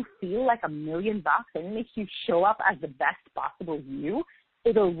you feel like $1 million and it makes you show up as the best possible you,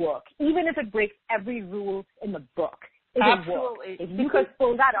 it'll work. Even if it breaks every rule in the book, it'll work. If you could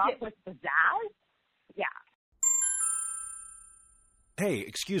pull that off with pizzazz, yeah. Hey,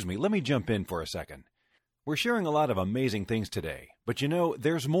 excuse me, let me jump in for a second. We're sharing a lot of amazing things today, but you know,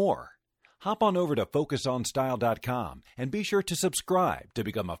 there's more. Hop on over to FocusOnStyle.com and be sure to subscribe to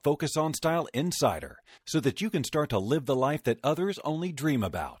become a Focus on Style insider so that you can start to live the life that others only dream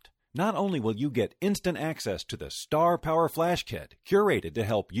about. Not only will you get instant access to the Star Power Flash Kit curated to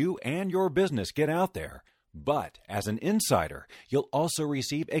help you and your business get out there, but as an insider, you'll also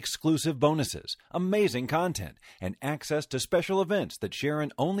receive exclusive bonuses, amazing content, and access to special events that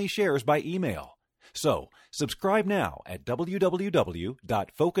Sharon only shares by email. So, subscribe now at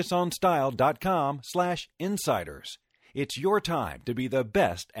www.focusonstyle.com/insiders. It's your time to be the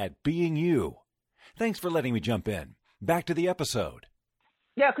best at being you. Thanks for letting me jump in. Back to the episode.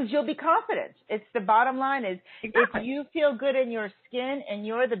 Yeah, because you'll be confident. It's the bottom line is if you feel good in your skin and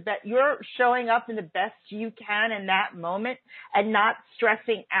you're you're showing up in the best you can in that moment and not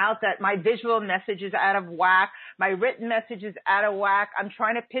stressing out that my visual message is out of whack, my written message is out of whack. I'm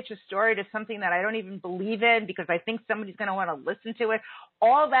trying to pitch a story to something that I don't even believe in because I think somebody's going to want to listen to it.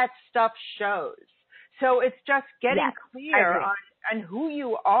 All that stuff shows. So it's just getting clear on who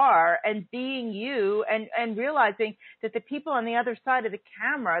you are and being you and realizing that the people on the other side of the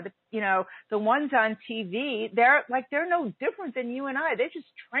camera, the ones on TV, they're no different than you and I. They're just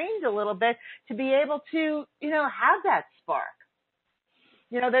trained a little bit to be able to, have that spark.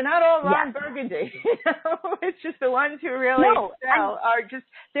 They're not all Ron Burgundy. It's just the ones who really excel are just,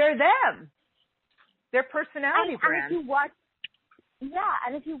 they're them. They're personality brands.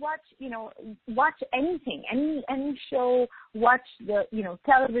 And if you watch anything, any show, watch the,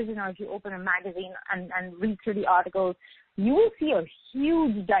 television, or if you open a magazine and read through the articles, you will see a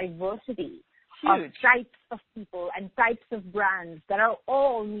huge diversity of types of people and types of brands that are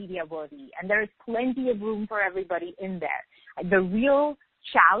all media worthy. And there is plenty of room for everybody in there. The real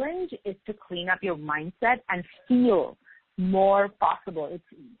challenge is to clean up your mindset and feel more possible.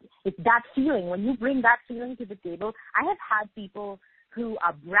 It's that feeling. When you bring that feeling to the table, I have had people who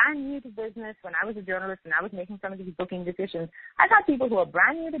are brand new to business. When I was a journalist and I was making some of these booking decisions, I've had people who are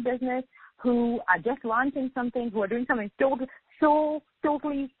brand new to business, who are just launching something, who are doing something so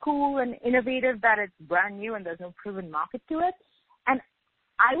totally cool and innovative that it's brand new and there's no proven market to it. And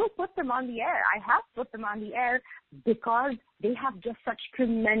I will put them on the air. I have put them on the air because they have just such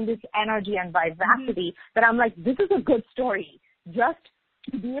tremendous energy and vivacity that I'm like, this is a good story. Just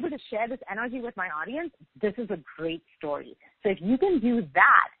to be able to share this energy with my audience, this is a great story. So if you can do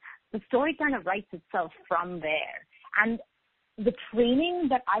that, the story kind of writes itself from there. And the training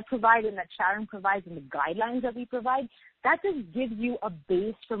that I provide and that Sharon provides and the guidelines that we provide, that just gives you a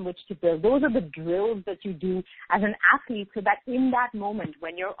base from which to build. Those are the drills that you do as an athlete so that in that moment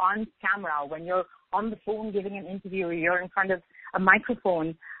when you're on camera, when you're on the phone giving an interview, or you're in front of a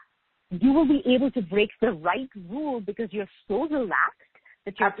microphone, you will be able to break the right rule because you're so relaxed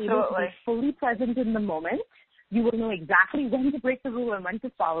that you're able to be fully present in the moment. You will know exactly when to break the rule and when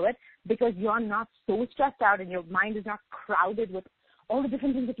to follow it because you're not so stressed out and your mind is not crowded with all the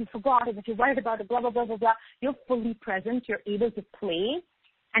different things that you forgot and that you're worried about, blah, blah, blah, blah, blah. You're fully present. You're able to play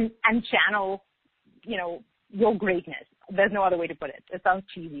and channel, your greatness. There's no other way to put it. It sounds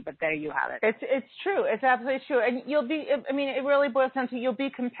cheesy, but there you have it. It's true. It's absolutely true. And it really boils down to you'll be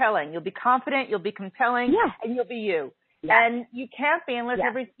compelling. You'll be confident. You'll be compelling. And you'll be you. Yeah. And you can't be unless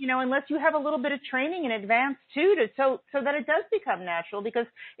unless you have a little bit of training in advance too, so that it does become natural because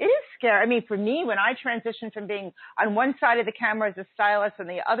it is scary. I mean, for me, when I transitioned from being on one side of the camera as a stylist and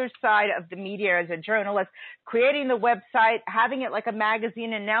the other side of the media as a journalist, creating the website, having it like a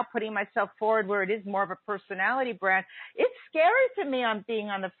magazine, and now putting myself forward where it is more of a personality brand, it's scary to me on being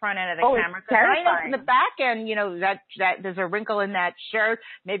on the front end of the camera. Because I know from the back end, that there's a wrinkle in that shirt.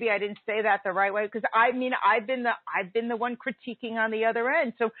 Maybe I didn't say that the right way because I've been the one critiquing on the other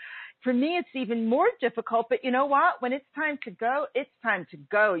end. So for me, it's even more difficult. But you know what? When it's time to go, it's time to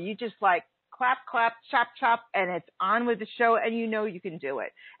go. You just like clap, clap, chop, chop, and it's on with the show, and you can do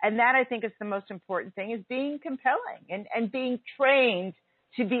it. And that, I think, is the most important thing, is being compelling and being trained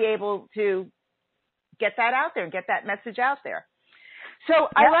to be able to get that out there and get that message out there. So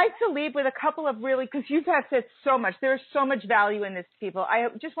I like to leave with a couple of because you guys said so much. There's so much value in this, people. I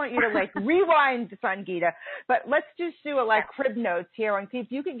just want you to rewind, Sangeeta, but let's just do crib notes here and see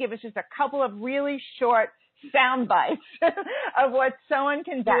if you can give us just a couple of really short sound bites of what someone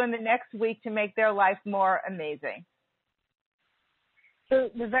can do in the next week to make their life more amazing.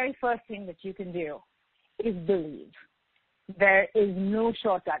 So the very first thing that you can do is believe. There is no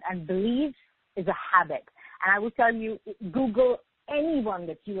shortcut. And belief is a habit. And I will tell you, Google anyone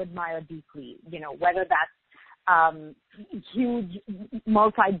that you admire deeply, whether that's huge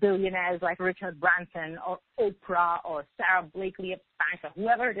multi-billionaires like Richard Branson or Oprah or Sarah Blakely of Spanx, or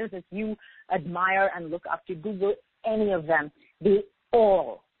whoever it is that you admire and look up to. Google any of them. They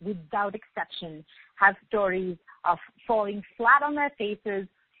all, without exception, have stories of falling flat on their faces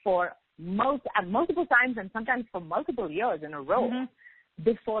for multiple times and sometimes for multiple years in a row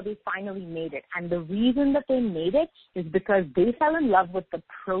before they finally made it. And the reason that they made it is because they fell in love with the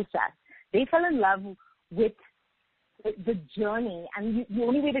process. They fell in love with the journey. And the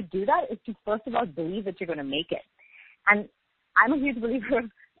only way to do that is to, first of all, believe that you're going to make it. And I'm a huge believer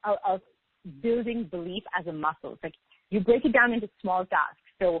of building belief as a muscle. It's like you break it down into small tasks.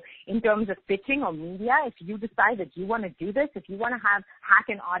 So in terms of pitching or media, if you decide that you want to do this, if you want to hack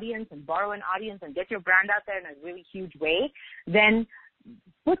an audience and borrow an audience and get your brand out there in a really huge way, then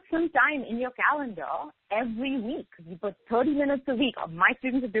put some time in your calendar every week. You put 30 minutes a week. My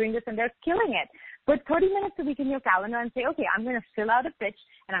students are doing this and they're killing it. Put 30 minutes a week in your calendar and say, okay, I'm going to fill out a pitch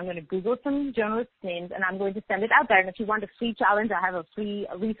and I'm going to Google some journalists' names and I'm going to send it out there. And if you want a free challenge, I have a free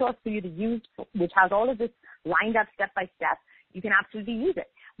resource for you to use, which has all of this lined up step by step. You can absolutely use it.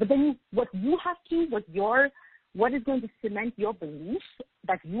 But then what is going to cement your belief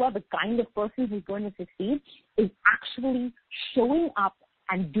that you are the kind of person who's going to succeed is actually showing up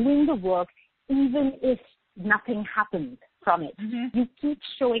and doing the work even if nothing happens from it. You keep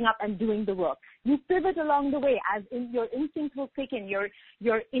showing up and doing the work. You pivot along the way as your instinct will kick in.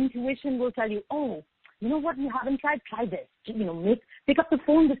 Your intuition will tell you, oh, you know what, you haven't tried, try this. Pick up the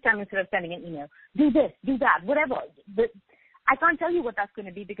phone this time instead of sending an email. Do this, do that, whatever. But I can't tell you what that's going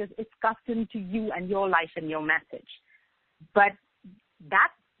to be because it's custom to you and your life and your message. But that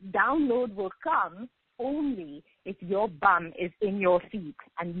download will come only if your bum is in your seat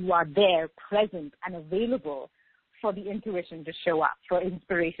and you are there, present and available for the intuition to show up, for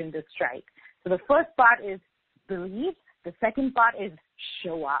inspiration to strike. So the first part is believe. The second part is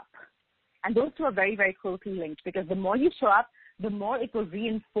show up. And those two are very, very closely linked because the more you show up, the more it will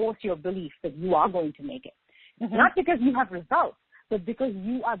reinforce your belief that you are going to make it. Not because you have results, but because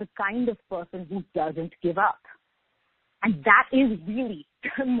you are the kind of person who doesn't give up. And that is really,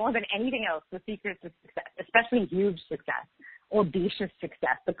 more than anything else, the secret to success, especially huge success, audacious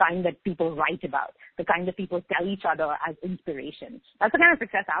success, the kind that people write about, the kind that people tell each other as inspiration. That's the kind of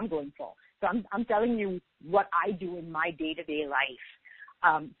success I'm going for. So I'm telling you what I do in my day-to-day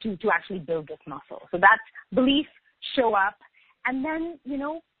life to actually build this muscle. So that's belief, show up, and then,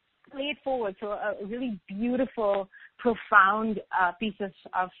 play it forward. So a really beautiful, profound piece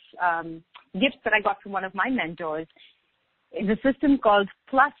of gifts that I got from one of my mentors is a system called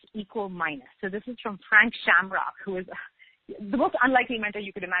plus equal minus. So this is from Frank Shamrock, who is the most unlikely mentor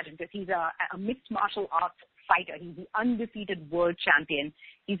you could imagine because he's a mixed martial arts fighter. He's the undefeated world champion.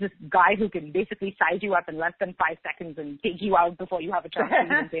 He's this guy who can basically size you up in less than 5 seconds and take you out before you have a chance to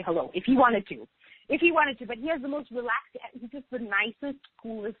even say hello, if he wanted to. But he has the most relaxed, he's just the nicest,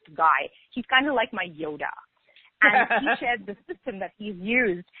 coolest guy. He's kind of like my Yoda. And he shared the system that he's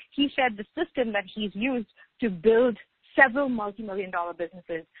used. He shared the system that he's used to build several multi-million-dollar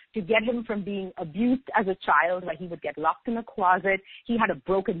businesses, to get him from being abused as a child, where he would get locked in a closet. He had a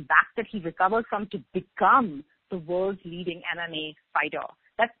broken back that he recovered from, to become the world's leading MMA fighter.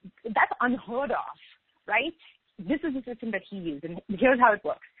 That's unheard of, right? This is the system that he used, and here's how it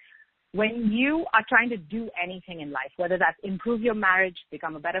works. When you are trying to do anything in life, whether that's improve your marriage,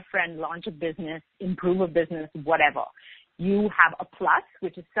 become a better friend, launch a business, improve a business, whatever, you have a plus,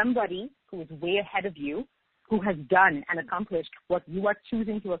 which is somebody who is way ahead of you, who has done and accomplished what you are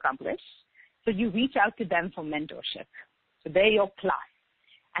choosing to accomplish. So you reach out to them for mentorship. So they're your plus.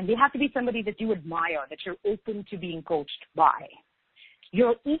 And they have to be somebody that you admire, that you're open to being coached by.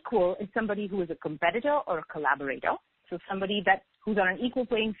 Your equal is somebody who is a competitor or a collaborator. So somebody who's on an equal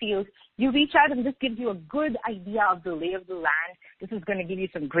playing field. You reach out and this gives you a good idea of the lay of the land. This is going to give you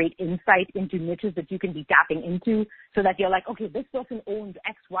some great insight into niches that you can be tapping into so that you're like, okay, this person owns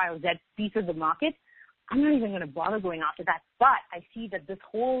X, Y, or Z piece of the market. I'm not even going to bother going after that. But I see that this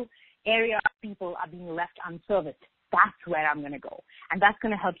whole area of people are being left unserviced. That's where I'm going to go. And that's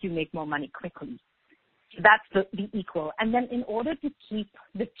going to help you make more money quickly. So that's the equal. And then in order to keep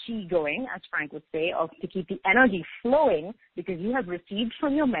the chi going, as Frank would say, or to keep the energy flowing, because you have received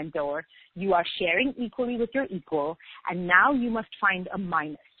from your mentor, you are sharing equally with your equal, and now you must find a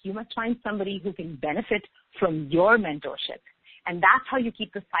minus. You must find somebody who can benefit from your mentorship. And that's how you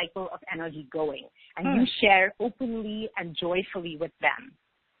keep the cycle of energy going. And you share openly and joyfully with them.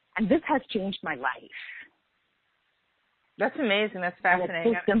 And this has changed my life. That's amazing. That's fascinating.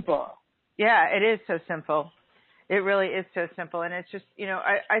 And it's so simple. Yeah, it is so simple. It really is so simple. And it's just,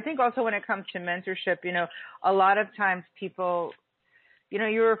 I think also when it comes to mentorship, a lot of times people,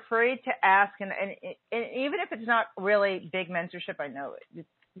 you're afraid to ask. And even if it's not really big mentorship, I know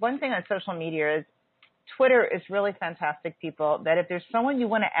one thing on social media is Twitter is really fantastic, people, that if there's someone you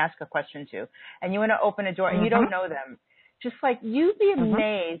want to ask a question to and you want to open a door and you don't know them, just like you'd be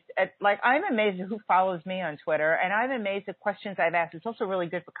amazed at, like, I'm amazed at who follows me on Twitter, and I'm amazed at questions I've asked. It's also really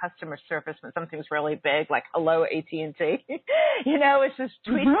good for customer service when something's really big, like hello AT&T. It's just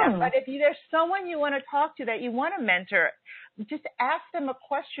tweet them. But if there's someone you want to talk to that you want to mentor, just ask them a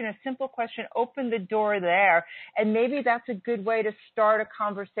question, a simple question, open the door there. And maybe that's a good way to start a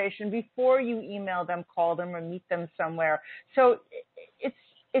conversation before you email them, call them, or meet them somewhere. So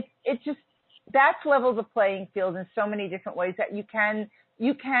it's just, that's levels the playing field in so many different ways that you can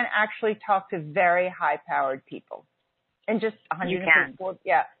actually talk to very high-powered people. And just 100 you can. People,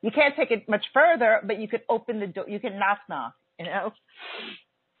 yeah. You can't take it much further, but you could open the door. You can knock,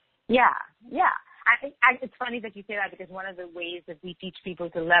 Yeah. It's funny that you say that, because one of the ways that we teach people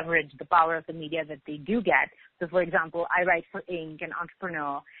to leverage the power of the media that they do get. So, for example, I write for Inc. and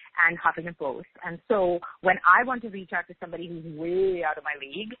Entrepreneur and Huffington Post. And so when I want to reach out to somebody who's way out of my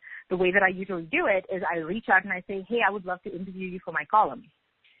league, the way that I usually do it is I reach out and I say, hey, I would love to interview you for my column.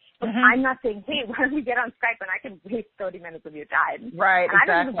 So I'm not saying, hey, why don't we get on Skype and I can waste 30 minutes of your time. Right, and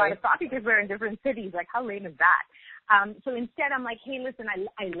exactly. I don't even buy the coffee because we're in different cities. Like, how lame is that? So instead, I'm like, hey, listen,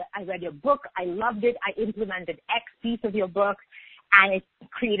 I read your book. I loved it. I implemented X piece of your book, and it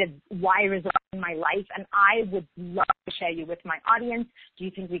created Y result in my life, and I would love to share you with my audience. Do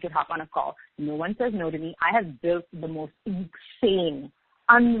you think we could hop on a call? No one says no to me. I have built the most insane,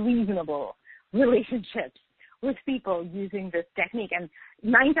 unreasonable relationships with people using this technique. And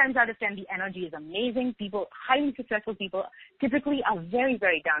 9 times out of 10, the energy is amazing. People, highly successful people, typically are very,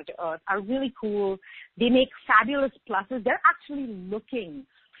 very down to earth, are really cool. They make fabulous pluses. They're actually looking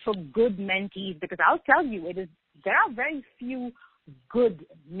for good mentees, because I'll tell you, there are very few good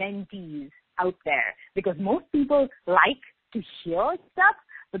mentees out there, because most people like to hear stuff,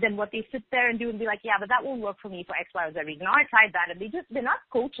 but then what they sit there and do and be like, yeah, but that won't work for me for X, Y, or Z reason. No, I tried that, and they're not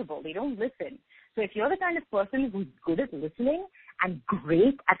coachable. They don't listen. So if you're the kind of person who's good at listening and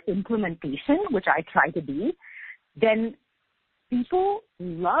great at implementation, which I try to be, then people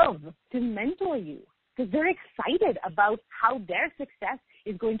love to mentor you, because they're excited about how their success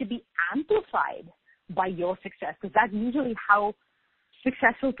is going to be amplified by your success, because that's usually how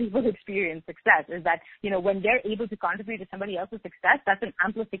successful people experience success, is that, when they're able to contribute to somebody else's success, that's an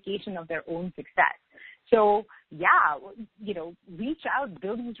amplification of their own success. So, reach out,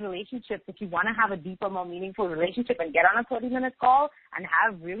 build these relationships. If you want to have a deeper, more meaningful relationship and get on a 30-minute call and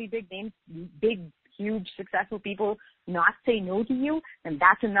have really big names, big, huge, successful people not say no to you, then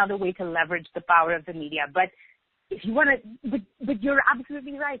that's another way to leverage the power of the media. But if you want to, but you're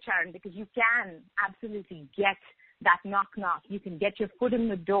absolutely right, Sharon, because you can absolutely get that knock. You can get your foot in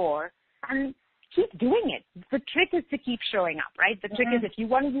the door and keep doing it. The trick is to keep showing up, right? The trick is, if you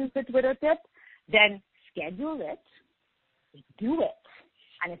want to use the Twitter tip, then schedule it, do it.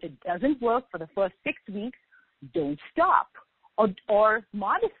 And if it doesn't work for the first 6 weeks, don't stop. Or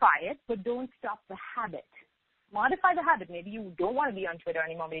modify it, but don't stop the habit. Modify the habit. Maybe you don't want to be on Twitter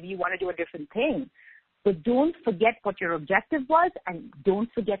anymore. Maybe you want to do a different thing. But don't forget what your objective was, and don't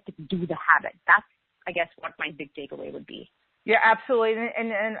forget to do the habit. That's, I guess, what my big takeaway would be. Yeah, absolutely.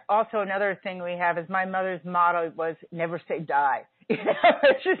 And also another thing we have is, my mother's motto was never say die.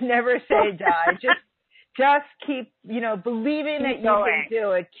 Just never say die. Just keep, believing that you can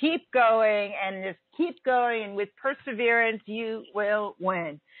do it. Keep going, and just keep going. And with perseverance, you will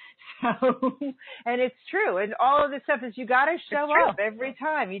win. So, and it's true. And all of this stuff is, you got to show up every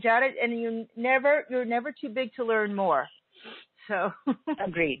time. You got it. And you're never too big to learn more. So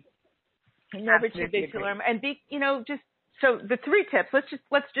agreed. You're never too big to learn. And be, so the 3 tips,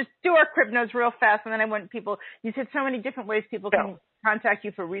 let's just do our crib notes real fast. And then I want people, you said so many different ways people can contact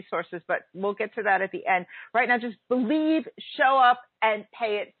you for resources, but we'll get to that at the end. Right now, just believe, show up, and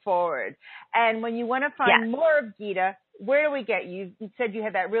pay it forward. And when you want to find more of Geeta, where do we get you? You said you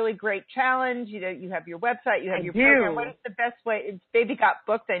had that really great challenge. You have your website, you have your program. What is the best way? It's Baby Got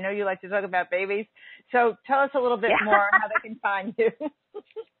Booked. I know you like to talk about babies. So tell us a little bit more on how they can find you.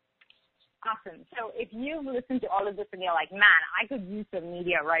 Awesome. So if you've listened to all of this and you're like, man, I could use some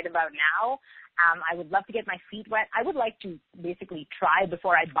media right about now, I would love to get my feet wet. I would like to basically try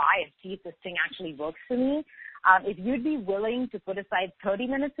before I buy and see if this thing actually works for me. If you'd be willing to put aside 30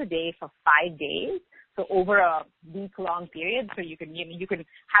 minutes a day for 5 days So over a week-long period, so you can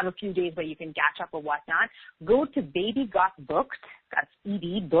have a few days where you can catch up or whatnot. Go to Baby Got Booked, that's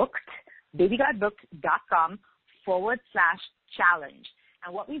ED booked, babygotbooked.com/challenge.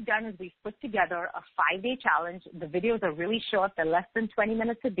 And what we've done is we've put together a 5-day challenge. The videos are really short. They're less than 20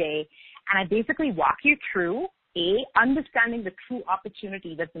 minutes a day. And I basically walk you through, understanding the true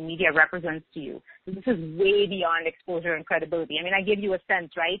opportunity that the media represents to you. So this is way beyond exposure and credibility. I mean, I give you a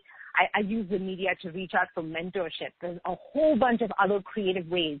sense, right? I use the media to reach out for mentorship. There's a whole bunch of other creative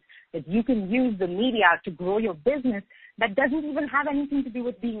ways that you can use the media to grow your business that doesn't even have anything to do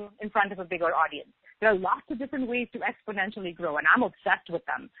with being in front of a bigger audience. There are lots of different ways to exponentially grow, and I'm obsessed with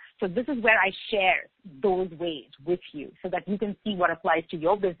them. So this is where I share those ways with you so that you can see what applies to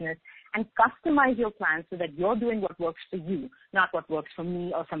your business and customize your plan so that you're doing what works for you, not what works for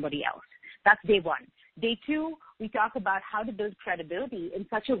me or somebody else. That's day one. Day two, we talk about how to build credibility in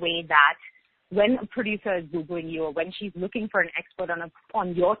such a way that when a producer is Googling you or when she's looking for an expert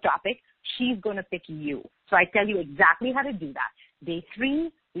on your topic, she's going to pick you. So I tell you exactly how to do that. Day three,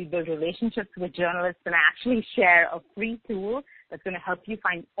 we build relationships with journalists, and I actually share a free tool that's going to help you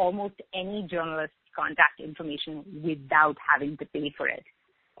find almost any journalist's contact information without having to pay for it.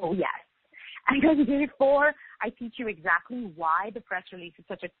 Oh, yes. And then day four, I teach you exactly why the press release is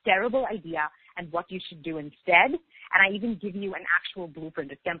such a terrible idea and what you should do instead. And I even give you an actual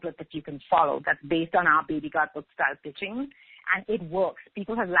blueprint, a template that you can follow that's based on our Baby Got Booked style pitching. And it works.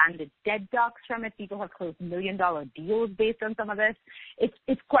 People have landed TED Talks from it. People have closed $1 million deals based on some of this.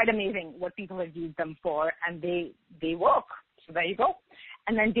 It's quite amazing what people have used them for, and they work. So there you go.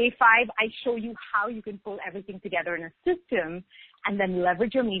 And then day five, I show you how you can pull everything together in a system and then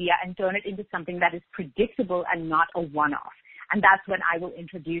leverage your media and turn it into something that is predictable and not a one-off. And that's when I will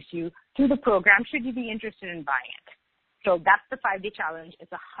introduce you to the program should you be interested in buying it. So that's the 5-day challenge.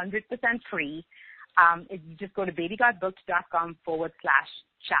 It's 100% free. You just go to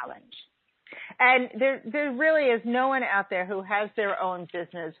babygotbooked.com/challenge. And there really is no one out there who has their own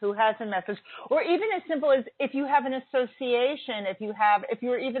business, who has a message, or even as simple as if you have an association, if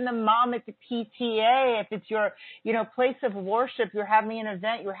you're even the mom at the PTA, if it's your, place of worship, you're having an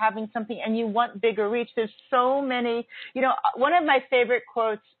event, you're having something, and you want bigger reach. There's so many, one of my favorite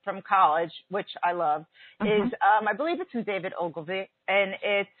quotes from college, which I love, is, I believe it's from David Ogilvy, and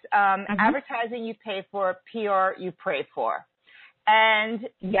it's, advertising you pay for, PR you pray for. And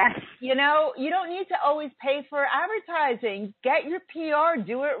yes, you don't need to always pay for advertising. Get your PR,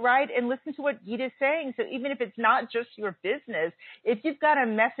 do it right, and listen to what Geeta's saying. So even if it's not just your business, if you've got a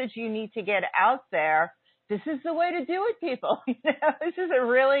message you need to get out there, this is the way to do it, people. This is a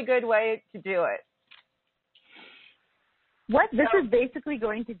really good way to do it. What this is basically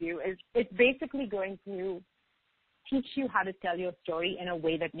going to do is it's basically going to teach you how to tell your story in a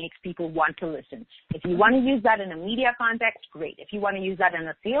way that makes people want to listen. If you want to use that in a media context, great. If you want to use that in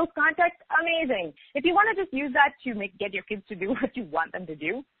a sales context, amazing. If you want to just use that to get your kids to do what you want them to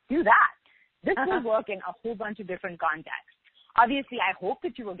do that. This will work in a whole bunch of different contexts. Obviously, I hope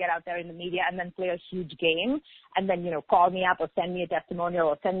that you will get out there in the media and then play a huge game and then, call me up or send me a testimonial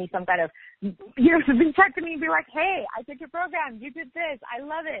or send me some kind of, reach out to me and be like, hey, I took your program. You did this. I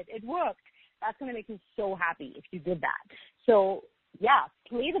love it. It worked. That's going to make me so happy if you did that. So, yeah,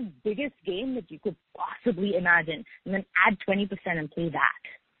 play the biggest game that you could possibly imagine and then add 20% and play that.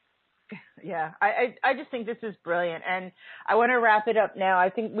 Yeah, I just think this is brilliant. And I want to wrap it up now. I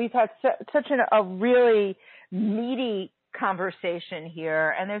think we've had such a really meaty conversation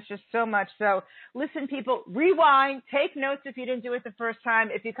here, and there's just so much. So listen, people, rewind, take notes if you didn't do it the first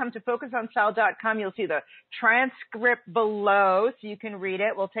time. If you come to focusonstyle.com, you'll see the transcript below so you can read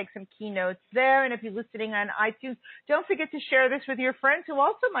it. We'll take some keynotes there. And if you're listening on iTunes, don't forget to share this with your friends who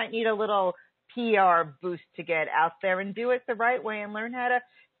also might need a little PR boost to get out there and do it the right way and learn how to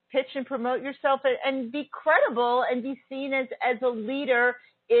pitch and promote yourself and be credible and be seen as a leader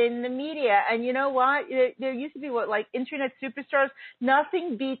in the media. And you know what? There used to be internet superstars.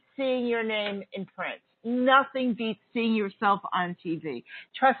 Nothing beats seeing your name in print. Nothing beats seeing yourself on TV.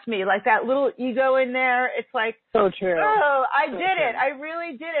 Trust me, like that little ego in there, it's like, so true. Oh, I did it. I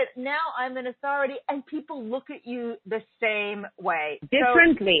really did it. Now I'm an authority, and people look at you the same way.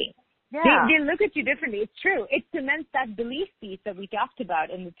 Differently. So, yeah. They look at you differently. It's true. It cements that belief piece that we talked about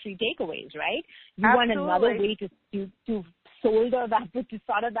in the 3 takeaways, right? You Absolutely. want another way to solder to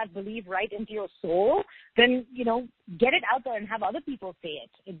solder that belief right into your soul, then, get it out there and have other people say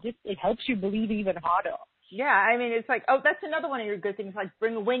it. It helps you believe even harder. Yeah, I mean, it's like, that's another one of your good things, like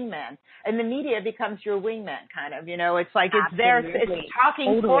bring a wingman. And the media becomes your wingman, kind of, it's like it's there, it's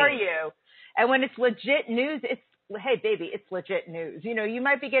talking for you. And when it's legit news, it's hey, baby, it's legit news. You know, you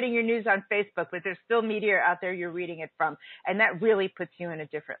might be getting your news on Facebook, but there's still media out there you're reading it from. And that really puts you in a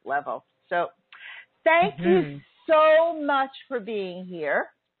different level. So thank you so much for being here.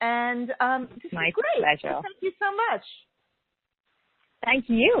 And this My is great. pleasure. Thank you so much. Thank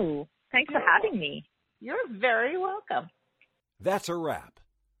you. Thanks for having me. You're very welcome. That's a wrap.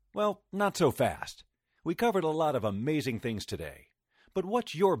 Well, not so fast. We covered a lot of amazing things today. But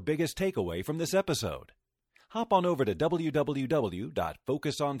what's your biggest takeaway from this episode? Hop on over to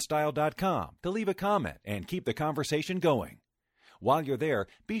www.focusonstyle.com to leave a comment and keep the conversation going. While you're there,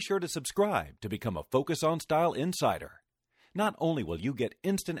 be sure to subscribe to become a Focus on Style insider. Not only will you get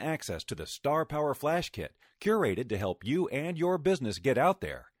instant access to the Star Power Flash Kit, curated to help you and your business get out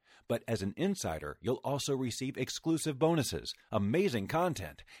there, but as an insider, you'll also receive exclusive bonuses, amazing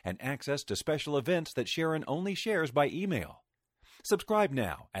content, and access to special events that Sharon only shares by email. Subscribe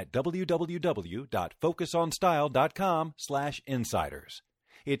now at www.focusonstyle.com/insiders.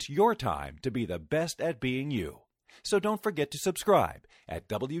 It's your time to be the best at being you. So don't forget to subscribe at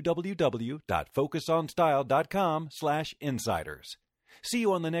www.focusonstyle.com/insiders. See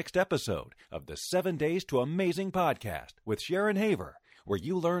you on the next episode of the 7 Days to Amazing podcast with Sharon Haver, where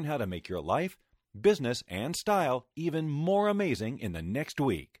you learn how to make your life, business, and style even more amazing in the next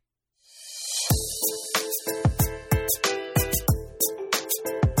week.